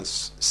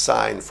 7th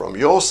sign from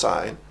your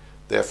sign.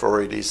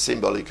 Therefore, it is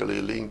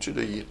symbolically linked to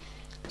the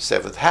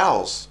 7th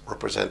house,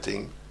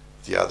 representing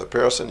the other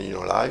person in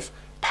your life,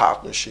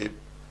 partnership,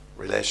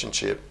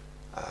 relationship,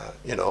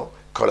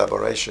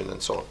 collaboration,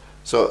 and so on.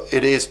 So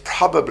it is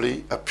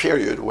probably a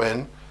period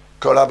when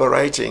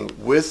collaborating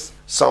with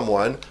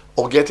someone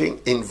or getting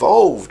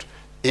involved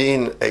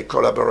in a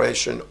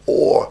collaboration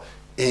or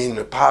in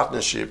a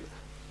partnership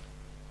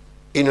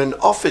in an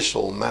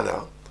official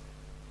manner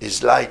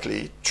is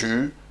likely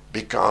to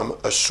become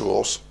a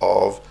source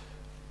of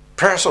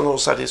personal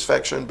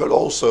satisfaction, but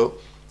also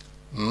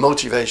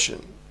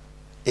motivation,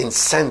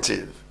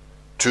 incentive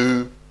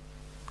to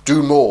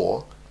do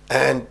more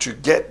and to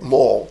get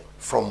more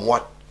from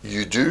what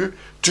you do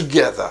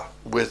together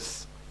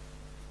with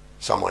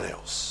someone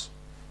else.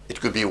 It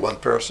could be one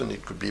person,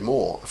 it could be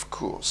more, of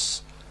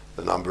course.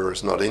 The number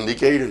is not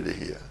indicated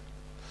here.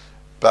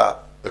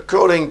 But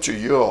according to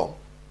your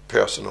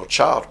personal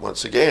chart,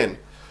 once again,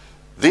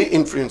 the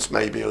influence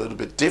may be a little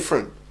bit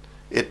different.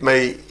 It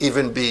may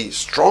even be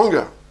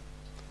stronger.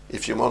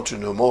 If you want to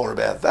know more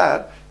about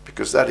that,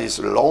 because that is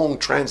a long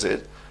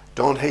transit,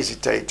 don't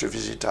hesitate to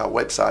visit our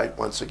website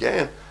once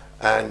again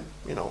and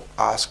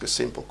ask a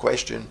simple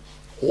question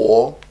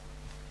or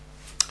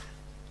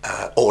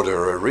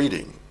order a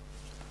reading.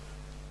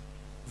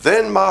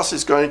 Then Mars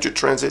is going to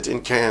transit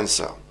in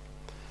Cancer,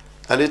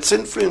 and its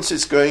influence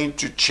is going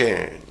to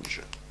change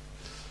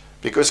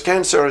because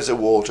Cancer is a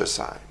water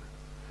sign.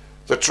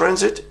 The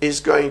transit is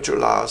going to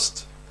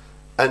last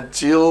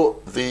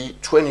until the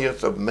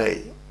 20th of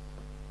May.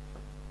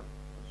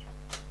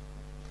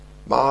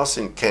 Mars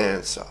in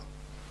Cancer.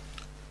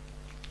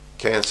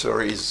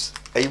 Cancer is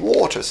a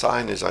water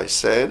sign, as I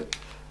said,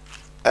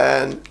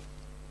 and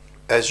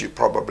as you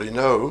probably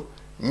know,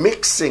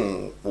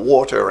 mixing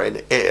water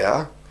and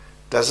air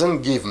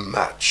doesn't give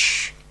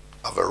much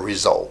of a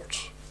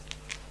result.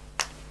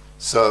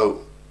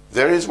 So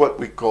there is what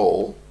we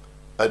call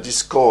a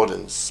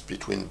discordance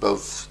between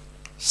both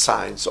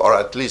signs, or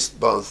at least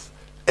both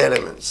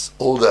elements,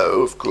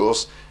 although of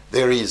course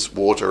there is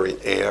water in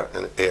air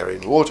and air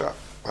in water.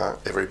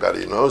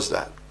 Everybody knows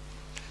that.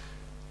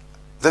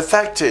 The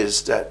fact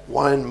is that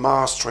when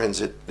Mars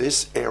transit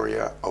this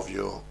area of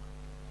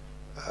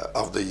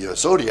the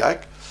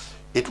zodiac,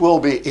 it will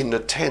be in the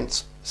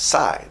 10th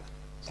sign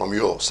from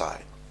your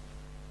side,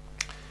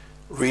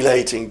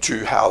 relating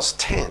to house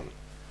 10,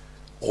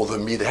 or the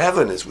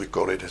midheaven as we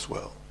call it as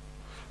well,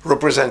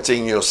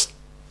 representing your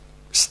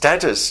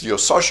status, your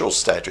social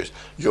status,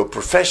 your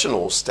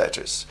professional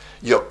status,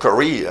 your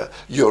career,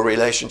 your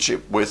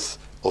relationship with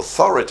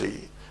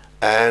authority,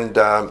 and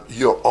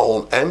your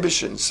own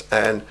ambitions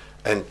and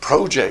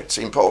projects,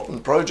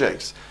 important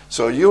projects.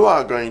 So you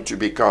are going to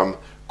become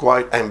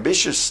quite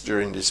ambitious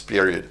during this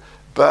period,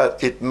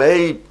 but it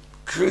may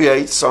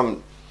create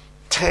some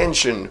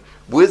tension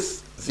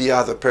with the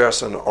other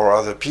person or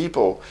other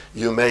people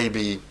you may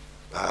be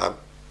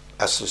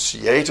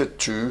associated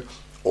to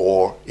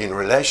or in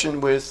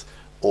relation with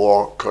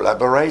or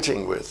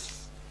collaborating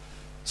with.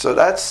 So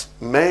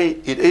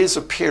it is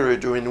a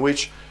period in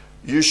which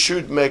you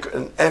should make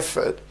an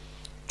effort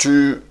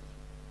to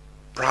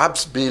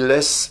perhaps be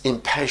less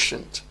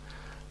impatient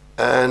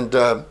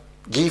and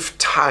give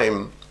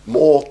time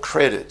more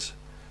credit,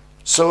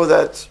 so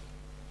that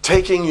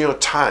taking your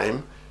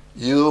time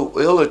you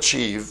will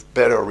achieve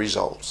better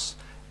results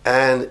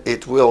and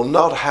it will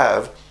not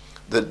have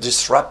the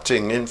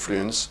disrupting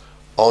influence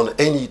on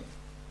any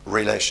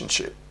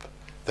relationship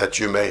that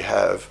you may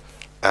have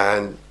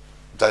and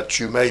that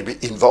you may be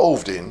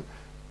involved in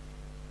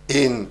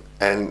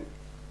and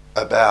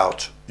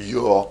about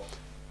your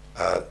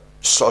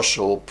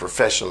social,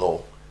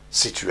 professional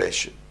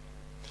situation.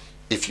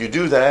 If you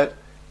do that,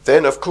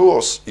 then of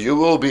course you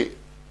will be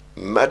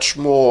much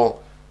more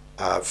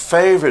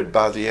favored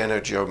by the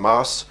energy of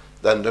Mars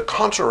than the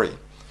contrary.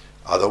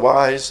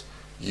 Otherwise,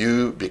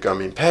 you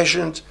become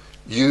impatient,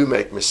 you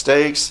make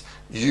mistakes,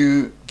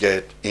 you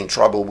get in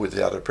trouble with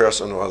the other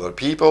person or other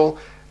people,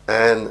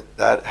 and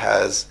that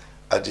has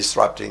a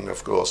disrupting,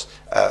 of course,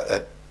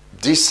 a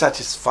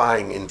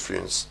dissatisfying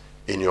influence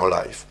in your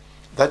life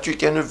that you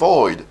can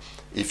avoid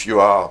if you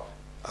are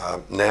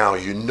now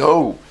you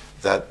know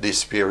that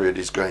this period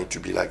is going to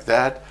be like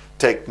that.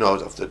 Take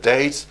note of the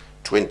dates,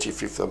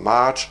 25th of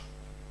March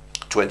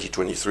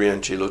 2023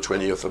 until the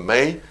 20th of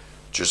May.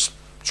 Just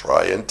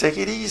try and take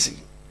it easy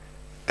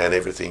and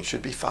everything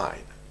should be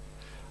fine.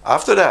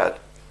 After that,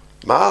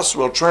 Mars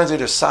will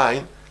transit a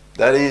sign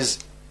that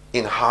is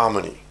in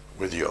harmony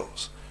with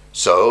yours.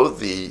 So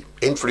the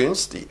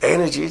influence, the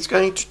energy is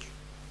going to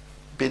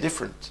be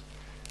different,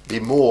 be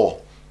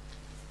more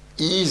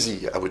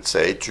easy, I would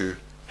say, to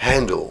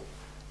handle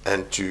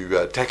and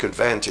to take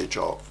advantage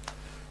of.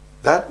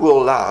 That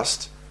will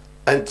last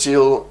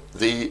until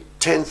the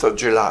 10th of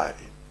July.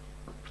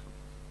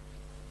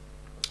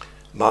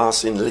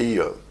 Mars in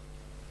Leo.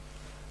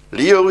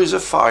 Leo is a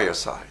fire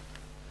sign.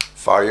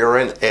 Fire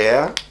and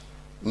air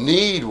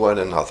need one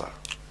another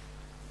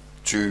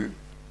to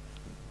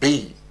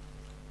be.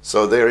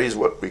 So there is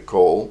what we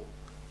call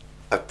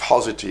a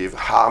positive,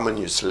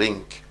 harmonious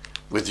link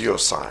with your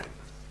sign.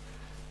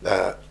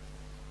 The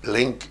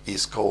link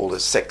is called a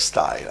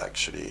sextile,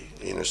 actually,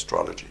 in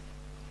astrology.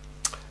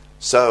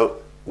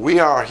 So we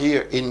are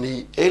here in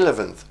the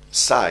 11th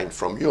sign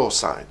from your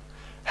sign.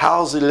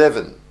 House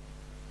 11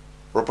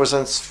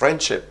 represents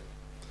friendship,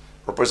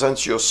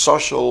 represents your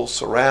social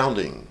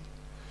surrounding,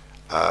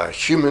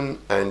 human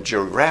and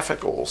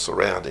geographical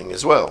surrounding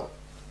as well.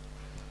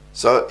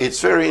 So it's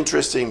very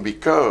interesting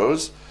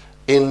because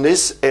in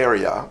this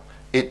area,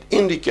 it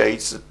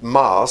indicates that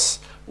Mars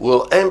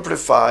will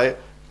amplify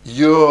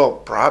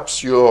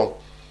perhaps your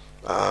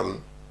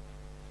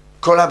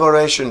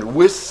collaboration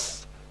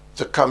with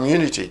the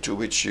community to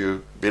which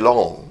you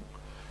belong,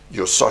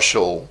 your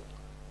social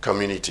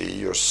community,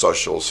 your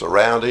social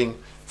surrounding,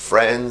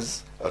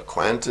 friends,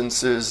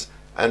 acquaintances,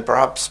 and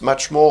perhaps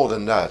much more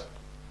than that.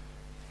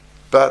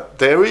 But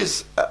there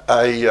is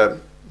a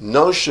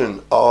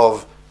notion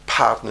of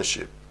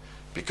partnership,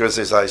 because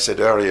as I said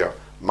earlier,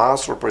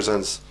 Mars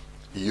represents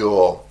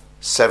your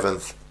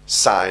seventh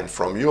sign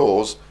from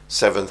yours,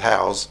 seventh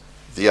house,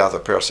 the other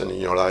person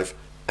in your life,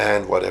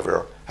 and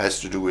whatever has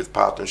to do with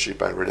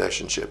partnership and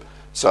relationship.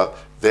 So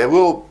there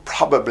will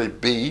probably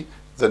be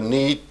the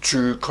need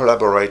to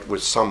collaborate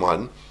with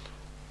someone,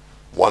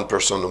 one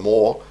person or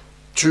more,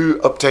 to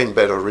obtain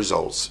better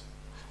results.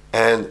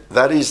 And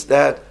that is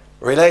that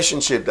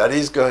relationship that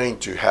is going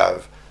to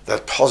have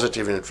that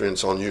positive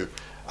influence on you,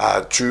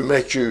 to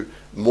make you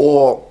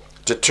more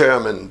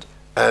determined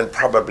and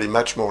probably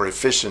much more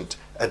efficient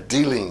at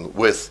dealing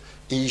with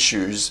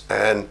issues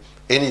and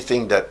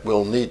anything that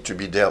will need to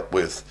be dealt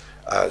with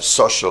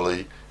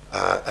socially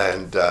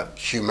and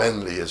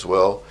humanly as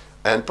well,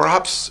 and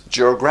perhaps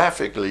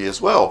geographically as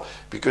well,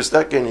 because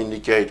that can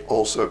indicate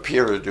also a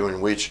period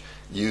during which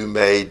you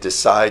may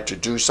decide to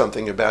do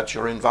something about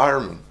your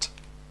environment.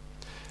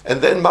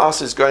 And then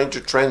Mars is going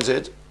to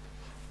transit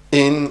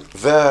in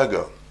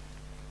Virgo.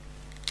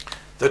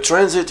 The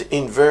transit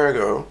in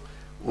Virgo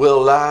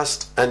will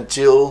last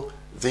until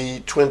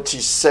the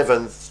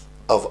 27th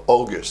of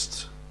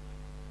August.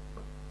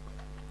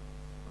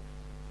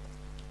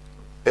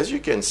 As you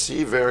can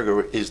see, Virgo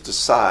is the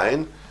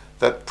sign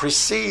that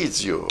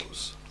precedes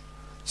yours.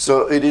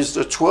 So it is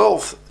the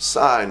 12th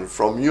sign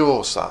from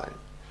your sign.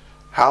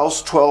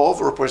 House 12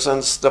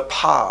 represents the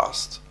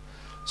past.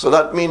 So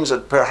that means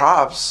that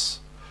perhaps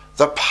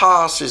the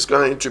past is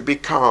going to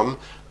become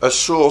a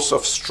source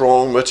of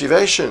strong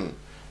motivation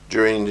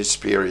during this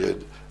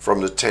period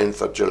from the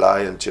 10th of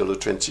July until the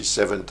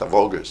 27th of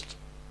August.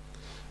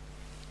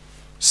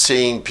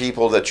 Seeing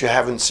people that you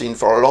haven't seen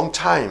for a long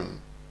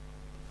time,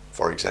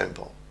 for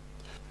example.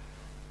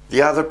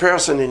 The other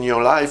person in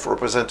your life,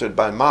 represented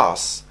by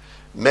Mars,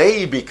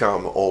 may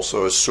become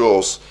also a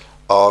source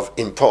of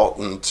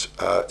important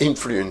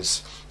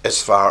influence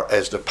as far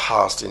as the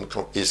past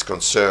is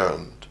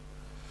concerned.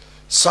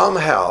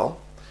 Somehow,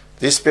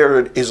 this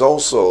period is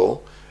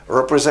also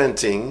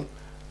representing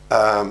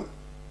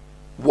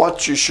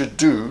what you should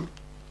do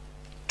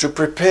to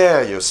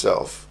prepare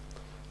yourself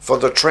for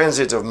the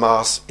transit of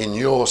Mars in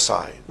your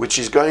sign, which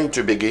is going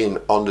to begin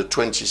on the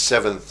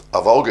 27th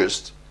of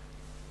August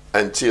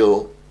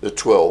until the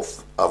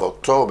 12th of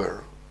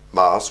October.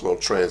 Mars will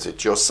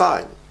transit your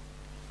sign.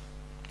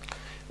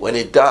 When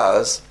it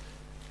does,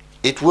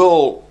 it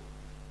will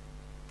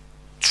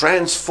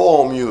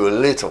transform you a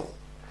little,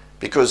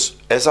 because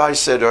as I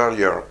said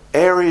earlier,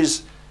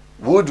 Aries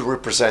would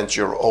represent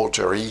your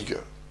alter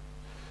ego.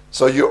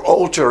 So your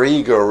alter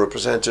ego,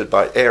 represented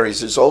by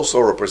Aries, is also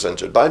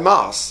represented by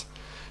Mars.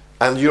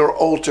 And your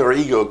alter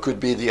ego could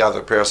be the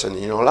other person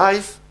in your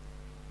life,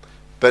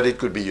 but it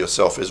could be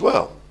yourself as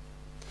well.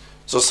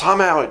 So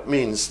somehow it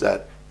means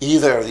that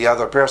either the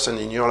other person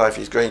in your life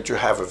is going to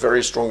have a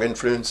very strong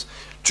influence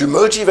to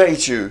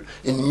motivate you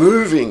in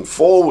moving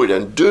forward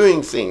and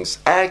doing things,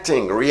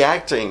 acting,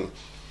 reacting,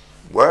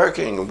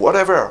 working,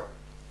 whatever.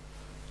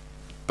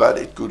 But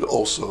it could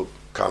also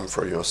come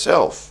from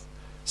yourself.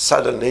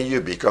 Suddenly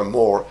you become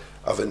more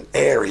of an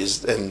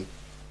Aries than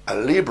a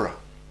Libra.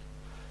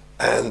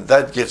 And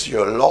that gives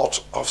you a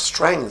lot of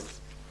strength,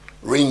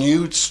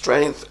 renewed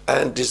strength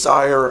and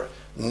desire,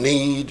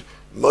 need,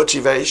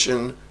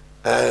 motivation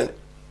and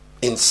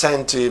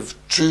incentive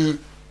to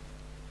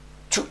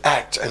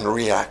act and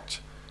react,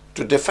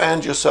 to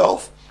defend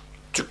yourself,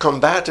 to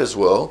combat as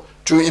well,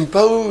 to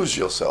impose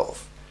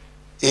yourself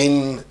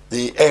in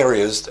the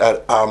areas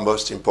that are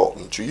most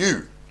important to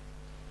you.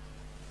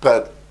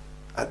 But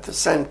at the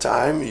same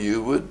time,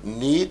 you would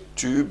need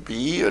to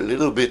be a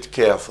little bit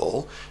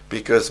careful,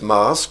 because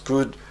Mars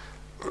could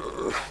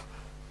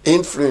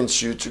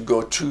influence you to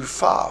go too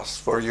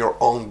fast for your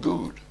own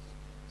good.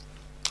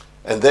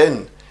 And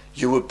then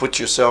you would put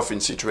yourself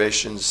in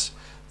situations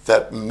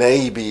that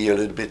may be a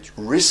little bit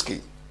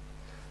risky.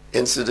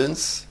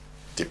 Incidents,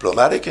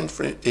 diplomatic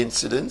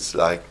incidents,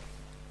 like,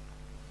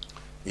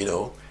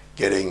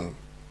 getting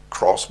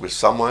cross with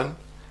someone,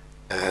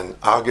 and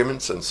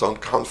arguments and some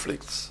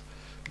conflicts.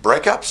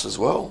 Breakups as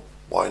well,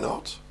 why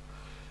not?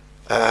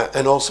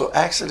 And also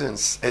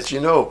accidents. As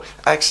you know,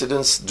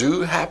 accidents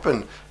do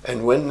happen,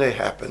 and when they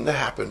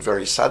happen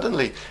very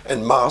suddenly.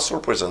 And Mars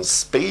represents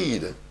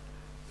speed.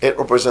 It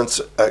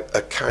represents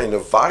a kind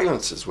of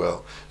violence as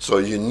well. So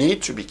you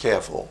need to be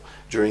careful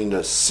during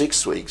the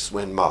 6 weeks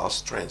when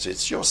Mars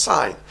transits your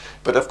sign.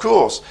 But of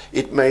course,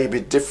 it may be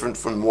different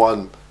from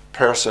one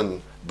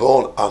person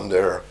born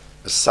under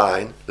a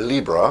sign,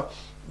 Libra,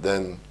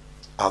 than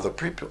other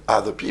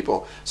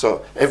people.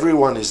 So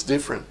everyone is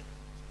different.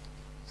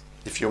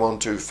 If you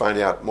want to find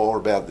out more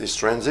about this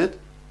transit,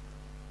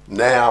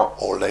 now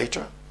or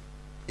later,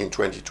 in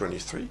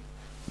 2023,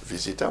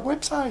 visit our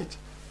website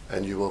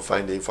and you will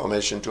find the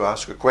information to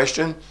ask a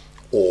question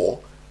or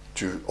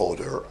to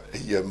order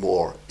a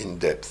more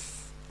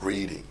in-depth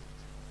reading.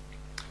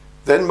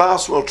 Then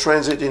Mars will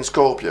transit in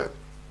Scorpio,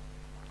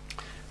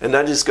 and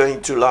that is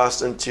going to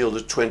last until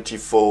the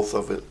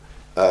 24th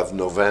of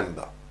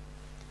November.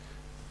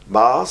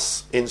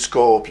 Mars in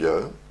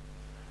Scorpio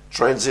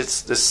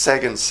transits the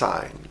second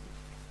sign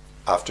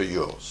after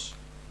yours,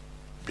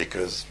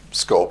 because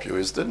Scorpio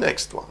is the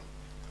next one.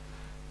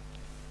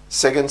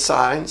 Second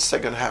sign,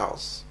 second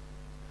house.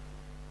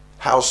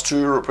 House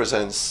 2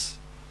 represents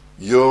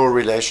your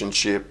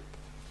relationship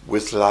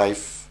with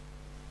life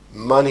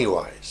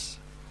money-wise.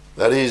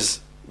 That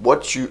is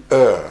what you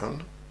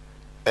earn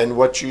and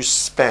what you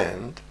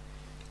spend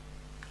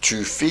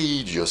to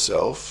feed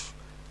yourself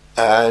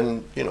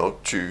and,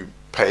 to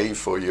pay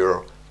for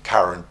your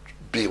current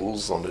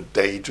bills on a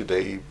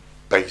day-to-day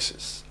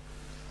basis.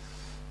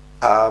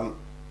 Mars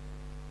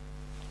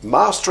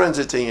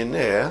transiting in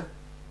there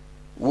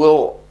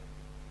will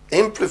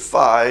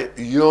amplify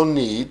your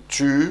need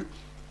to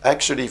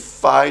actually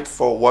fight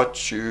for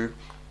what you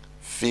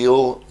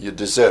feel you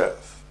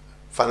deserve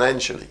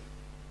financially.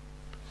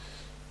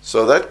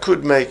 So that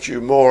could make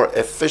you more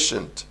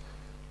efficient.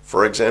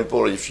 For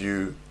example, if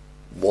you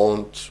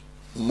want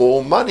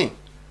more money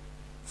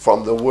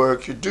from the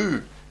work you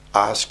do,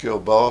 ask your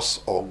boss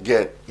or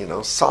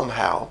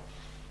somehow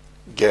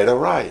get a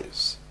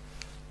rise.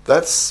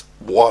 That's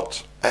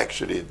what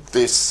actually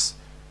this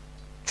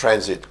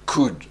transit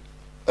could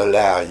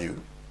allow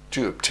you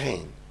to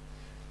obtain.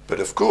 But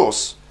of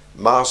course,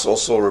 Mars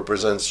also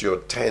represents your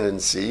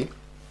tendency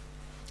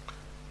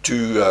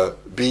to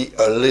be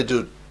a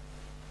little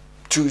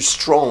too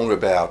strong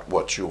about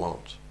what you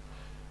want,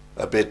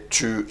 a bit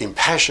too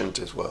impassioned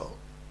as well.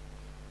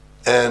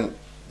 And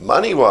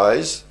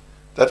money-wise,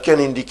 that can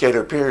indicate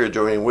a period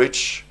during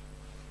which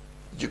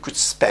you could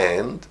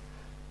spend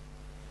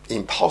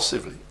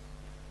impulsively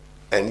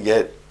and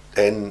get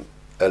then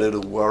a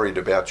little worried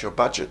about your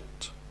budget.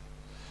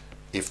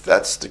 If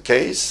that's the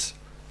case,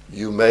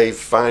 you may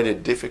find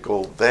it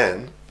difficult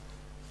then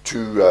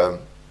to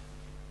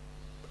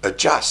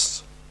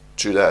adjust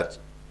to that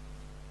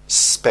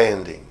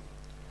spending.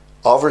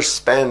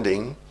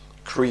 Overspending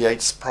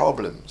creates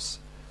problems.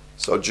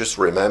 So just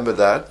remember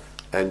that,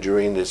 and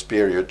during this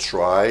period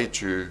try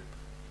to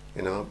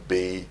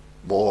be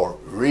more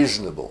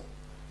reasonable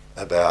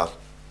about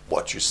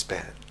what you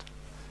spend,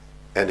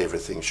 and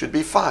everything should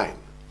be fine.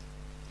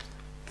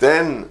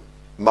 Then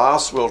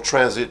Mars will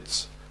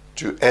transit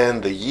to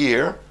end the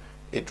year.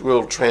 It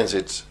will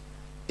transit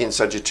in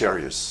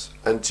Sagittarius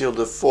until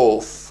the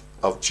 4th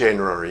of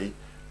January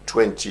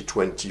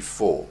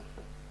 2024.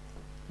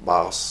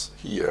 Mars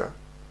here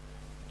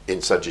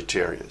in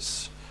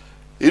Sagittarius.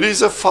 It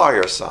is a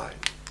fire sign,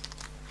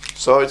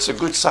 so it's a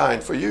good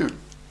sign for you,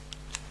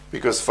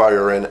 because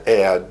fire and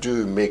air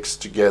do mix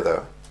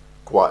together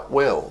quite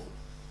well.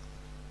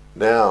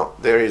 Now,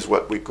 there is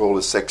what we call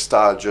a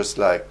sextile, just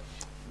like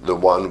the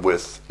one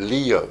with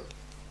Leo.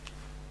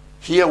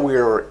 Here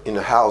we're in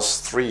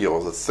house 3,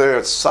 or the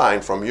third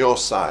sign from your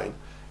sign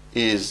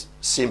is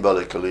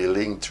symbolically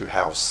linked to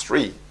house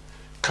 3,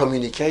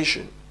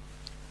 communication.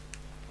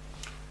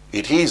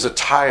 It is a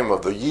time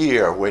of the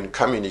year when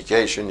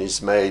communication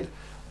is made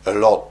a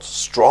lot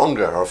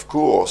stronger, of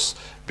course,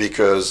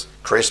 because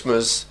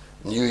Christmas,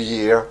 New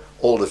Year,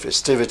 all the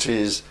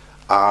festivities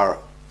are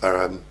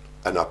an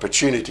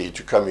opportunity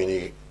to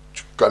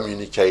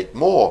communicate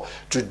more,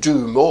 to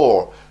do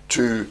more,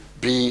 to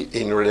be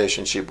in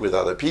relationship with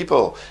other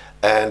people,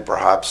 and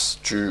perhaps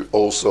to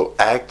also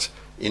act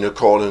in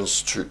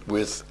accordance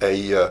with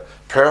a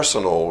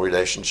personal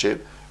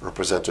relationship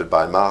represented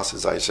by Mars,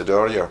 as I said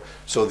earlier.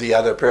 So the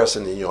other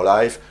person in your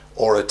life,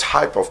 or a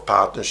type of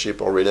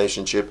partnership or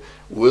relationship,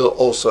 will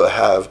also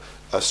have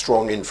a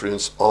strong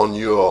influence on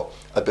your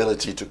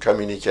ability to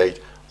communicate,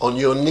 on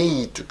your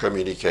need to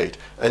communicate,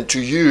 and to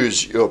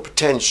use your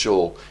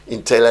potential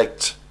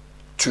intellect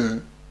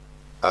to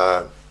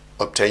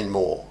obtain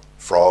more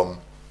from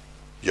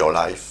your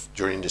life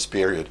during this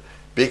period.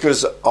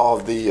 Because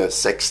of the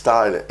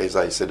sextile, as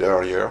I said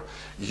earlier,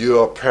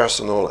 your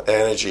personal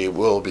energy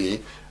will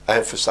be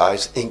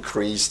emphasized,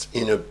 increased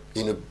in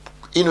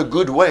a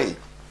good way.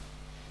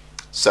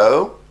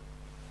 So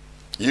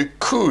you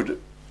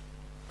could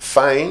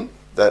find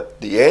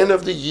that the end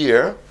of the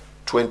year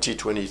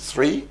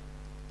 2023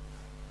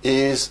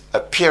 is a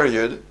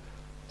period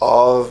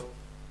of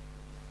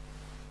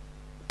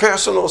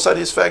personal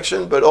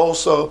satisfaction, but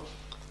also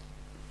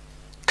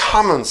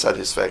common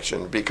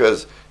satisfaction,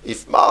 because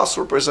if Mars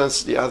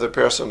represents the other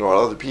person or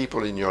other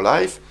people in your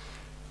life,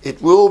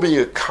 it will be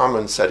a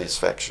common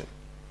satisfaction.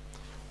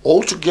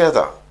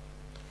 Altogether,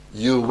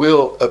 you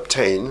will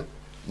obtain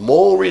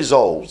more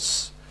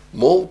results,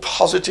 more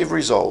positive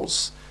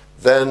results,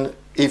 than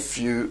if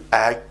you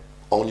act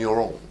on your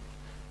own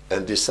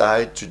and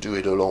decide to do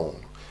it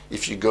alone.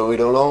 If you go it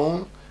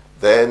alone,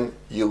 then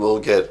you will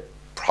get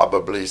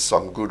probably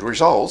some good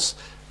results,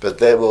 but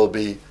they will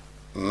be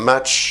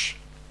much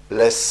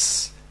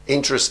less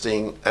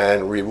interesting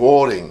and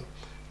rewarding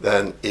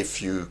than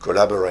if you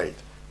collaborate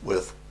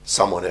with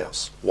someone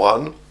else,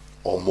 one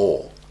or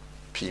more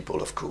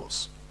people, of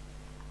course.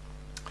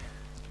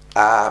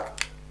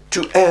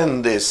 To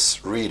end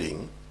this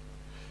reading,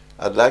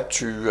 I'd like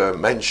to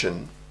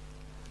mention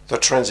the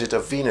transit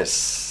of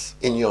Venus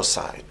in your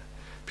sign,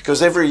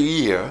 because every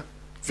year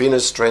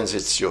Venus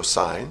transits your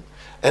sign,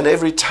 and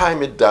every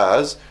time it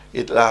does,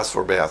 it lasts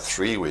for about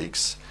 3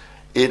 weeks.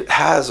 It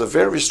has a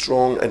very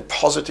strong and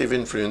positive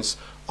influence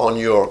on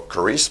your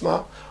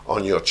charisma,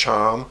 on your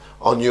charm,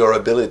 on your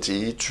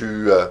ability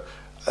to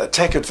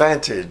take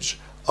advantage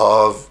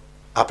of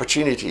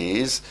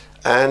opportunities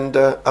and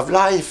of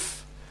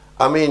life.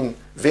 I mean,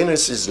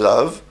 Venus is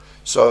love,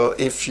 so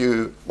if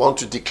you want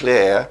to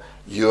declare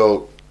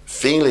your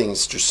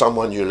feelings to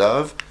someone you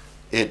love,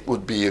 it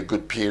would be a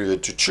good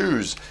period to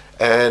choose.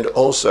 And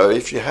also,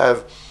 if you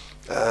have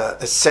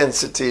a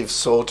sensitive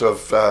sort of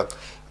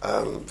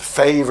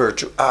favor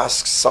to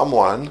ask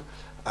someone,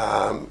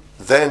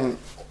 then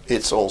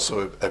it's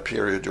also a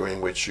period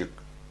during which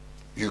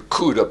you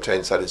could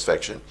obtain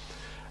satisfaction.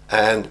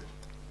 And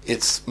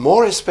it's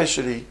more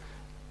especially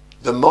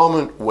the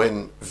moment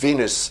when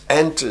Venus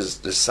enters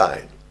the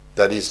sign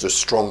that is the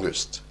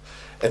strongest.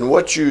 And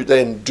what you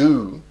then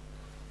do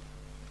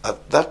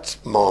at that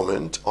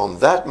moment, on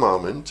that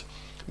moment,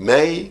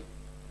 may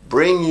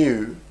bring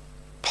you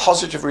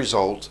positive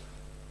results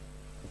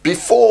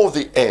before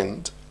the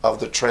end of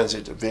the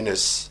transit of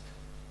Venus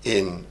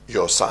in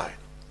your sign.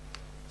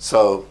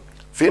 So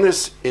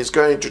Venus is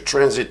going to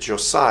transit your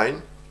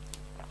sign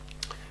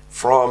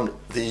from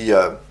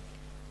the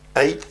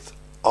 8th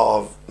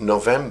of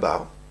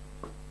November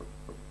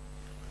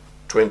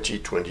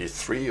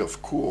 2023,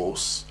 of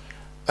course,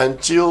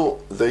 until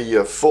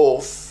the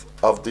 4th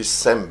of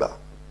December.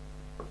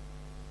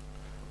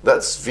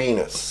 That's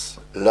Venus,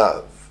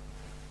 love.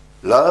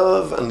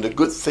 Love and the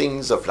good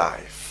things of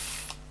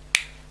life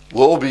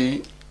will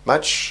be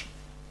much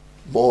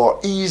more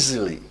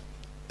easily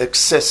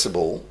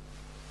accessible,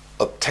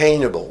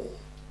 obtainable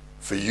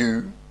for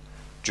you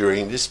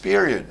during this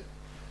period.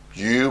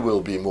 You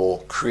will be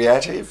more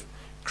creative.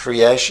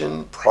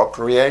 Creation,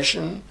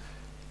 procreation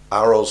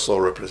are also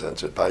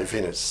represented by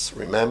Venus.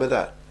 Remember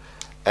that.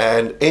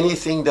 And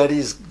anything that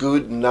is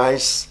good,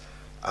 nice,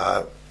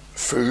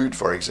 food,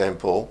 for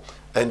example,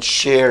 and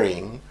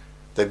sharing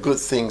the good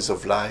things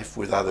of life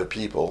with other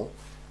people,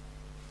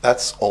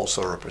 that's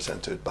also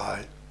represented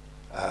by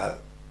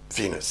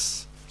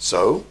Venus.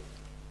 So,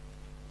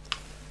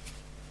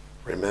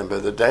 remember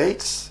the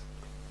dates: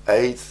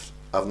 8th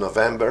of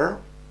November,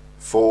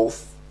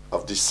 4th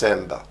of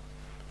December.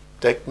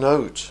 Take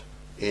note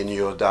in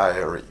your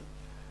diary.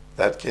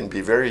 That can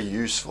be very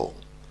useful,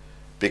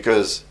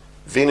 because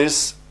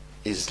Venus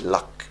is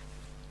luck,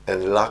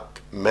 and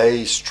luck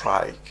may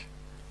strike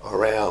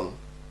around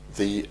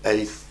the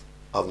 8th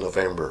of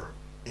November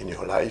in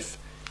your life.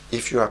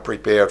 If you are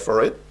prepared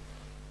for it,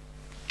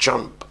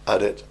 jump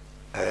at it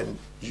and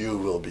you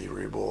will be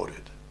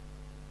rewarded.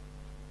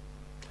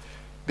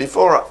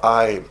 Before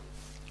I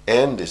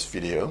end this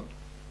video,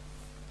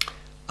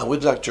 I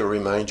would like to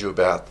remind you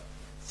about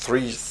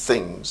 3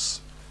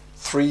 things,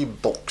 3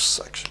 books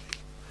actually.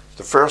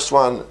 The first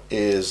one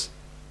is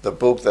the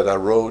book that I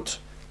wrote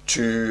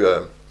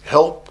to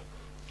help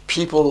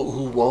people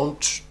who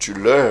want to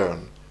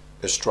learn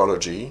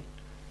astrology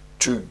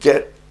to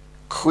get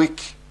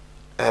quick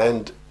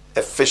and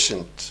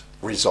efficient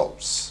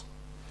results.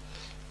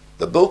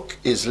 The book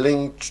is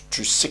linked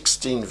to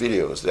 16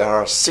 videos. There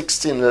are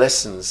 16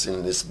 lessons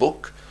in this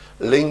book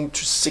linked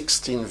to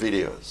 16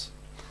 videos.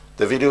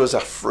 The videos are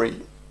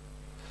free.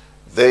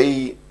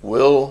 They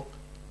will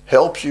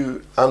help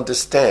you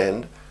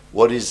understand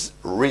what is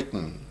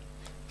written,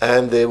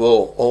 and they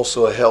will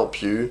also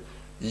help you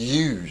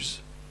use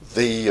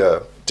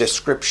the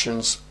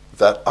descriptions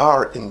that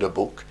are in the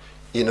book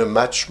in a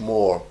much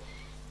more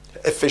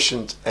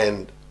efficient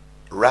and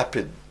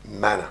rapid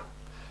manner.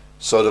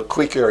 So the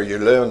quicker you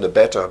learn, the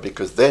better,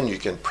 because then you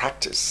can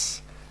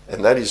practice.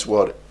 And that is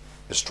what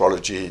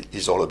astrology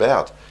is all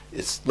about.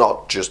 It's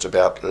not just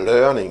about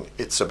learning,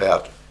 it's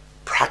about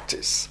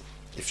practice.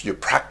 If you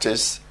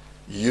practice,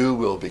 you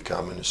will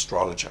become an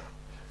astrologer.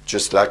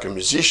 Just like a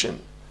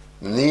musician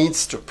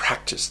needs to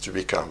practice to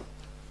become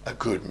a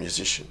good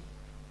musician.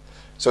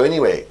 So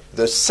anyway,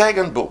 the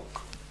second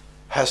book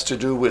has to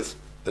do with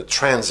the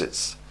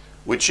transits,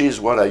 which is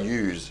what I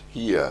use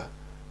here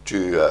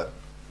to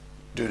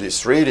do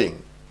this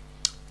reading.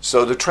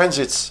 So the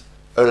transits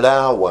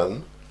allow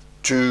one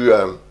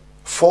to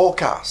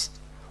forecast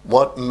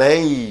what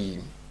may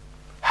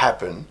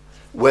happen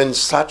when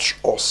such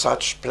or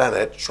such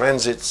planet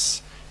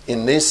transits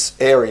in this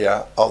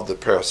area of the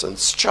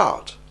person's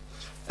chart.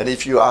 And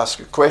if you ask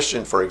a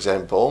question, for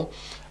example,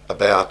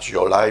 about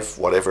your life,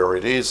 whatever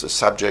it is, a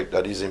subject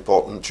that is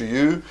important to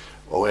you,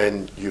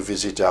 when you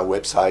visit our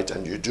website,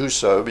 and you do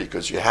so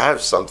because you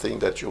have something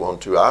that you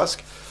want to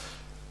ask,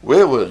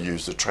 we will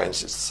use the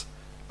transits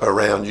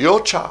around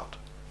your chart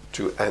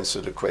to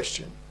answer the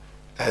question.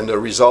 And the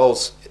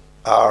results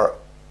are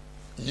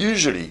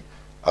usually,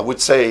 I would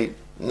say,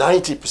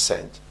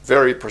 90%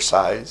 very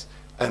precise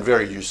and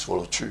very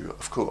useful too,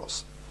 of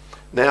course.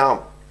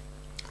 Now,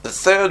 the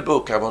third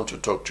book I want to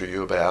talk to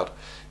you about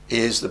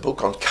is the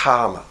book on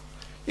karma.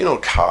 You know,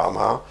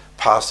 karma,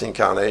 past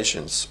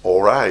incarnations,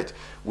 all right.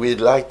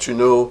 We'd like to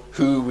know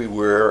who we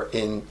were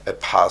in a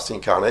past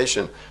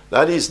incarnation.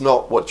 That is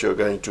not what you're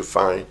going to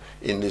find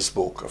in this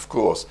book, of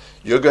course.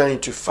 You're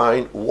going to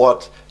find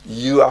what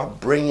you are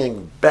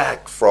bringing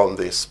back from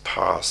this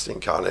past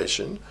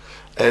incarnation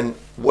and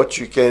what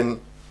you can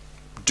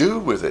do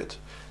with it.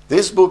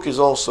 This book is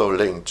also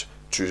linked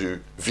to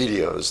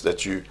videos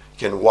that you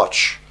can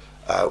watch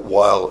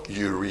while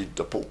you read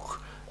the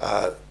book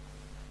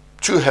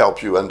to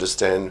help you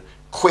understand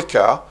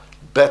quicker,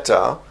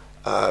 better,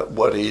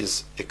 what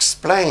is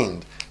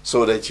explained,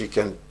 so that you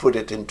can put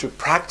it into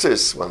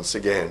practice once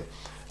again.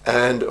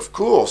 And of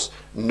course,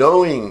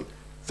 knowing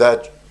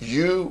that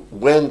you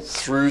went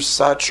through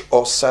such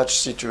or such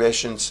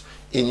situations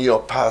in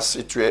your past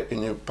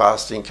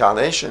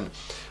incarnation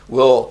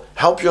will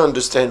help you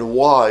understand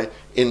why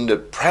in the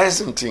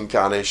present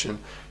incarnation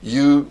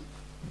you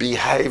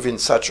behave in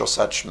such or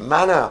such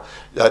manner,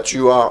 that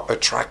you are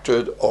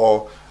attracted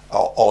or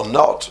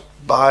not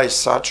by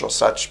such or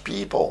such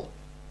people.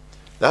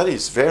 That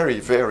is very,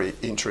 very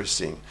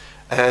interesting.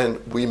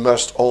 And we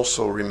must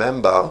also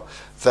remember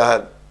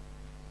that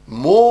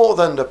more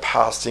than the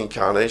past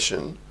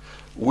incarnation,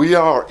 we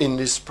are in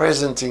this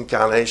present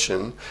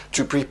incarnation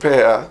to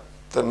prepare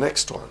the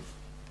next one.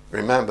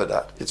 Remember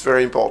that. It's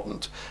very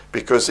important,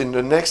 because in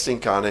the next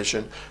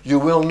incarnation, you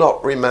will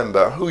not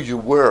remember who you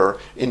were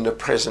in the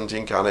present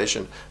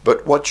incarnation,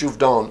 but what you've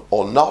done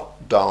or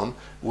not done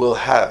will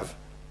have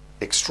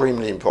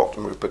extremely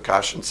important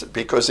repercussions,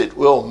 because it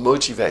will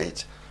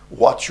motivate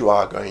what you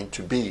are going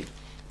to be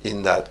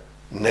in that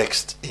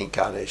next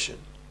incarnation.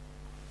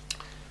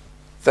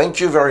 Thank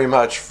you very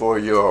much for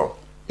your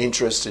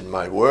interest in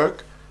my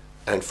work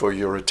and for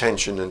your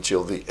attention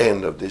until the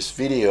end of this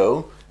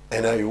video,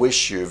 and I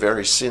wish you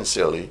very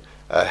sincerely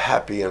a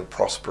happy and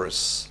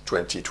prosperous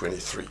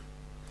 2023.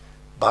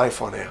 Bye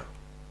for now.